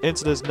get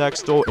into this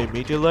next door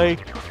immediately,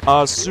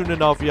 soon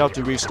enough you have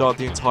to restart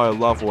the entire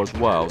level as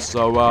well.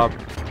 So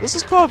this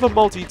is kind of a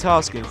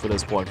multitasking for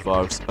this point,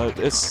 folks.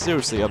 It's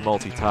seriously a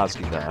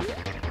multitasking there.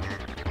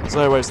 So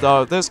anyways,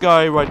 though, this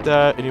guy right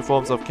there in the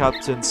forms of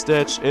Captain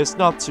Stitch is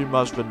not too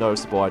much of a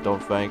noticeable, I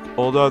don't think.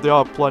 Although there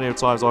are plenty of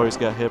times I always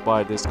get hit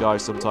by this guy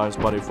sometimes,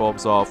 but in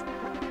forms of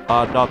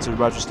not to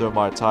register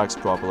my attacks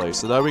properly.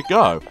 So there we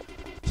go.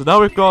 So now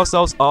we've got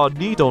ourselves our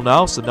needle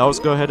now, so now let's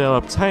go ahead and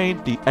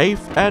obtain the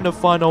 8th and the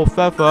final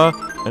feather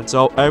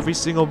until every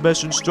single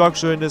mission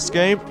structure in this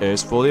game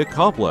is fully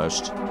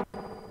accomplished.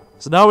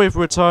 So now we've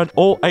returned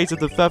all 8 of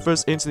the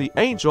feathers into the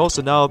angel,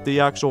 so now the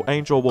actual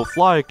angel will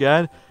fly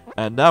again.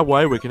 And that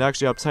way we can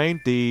actually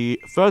obtain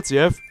the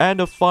 30th and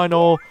the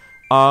final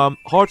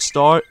heart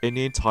star in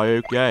the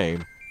entire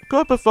game.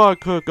 Could prefer I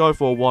could go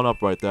for a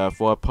 1-up right there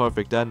for a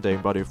perfect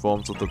ending by the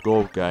forms of the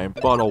gold game,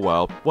 but oh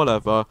well,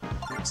 whatever.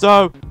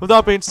 So, with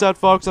that being said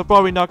folks, I'm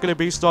probably not going to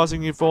be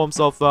starting in forms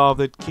of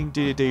the King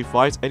DDD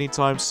fight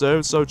anytime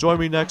soon, so join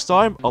me next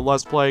time on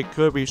Let's Play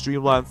Kirby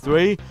Dream Land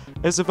 3.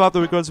 It's the fact that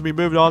we're going to be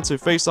moving on to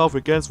face off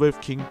against with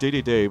King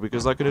DDD,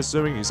 because I can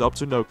assuming he's up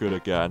to no good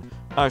again.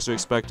 I actually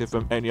expect it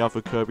from any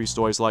other Kirby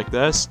stories like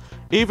this.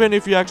 Even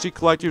if you actually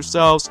collect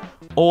yourselves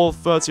all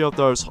 30 of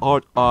those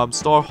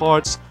star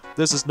hearts,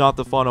 this is not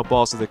the final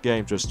boss of the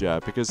game just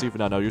yet, because even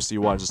I know you'll see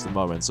why in just a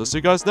moment. So see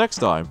you guys next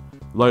time.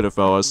 Later,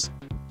 fellas.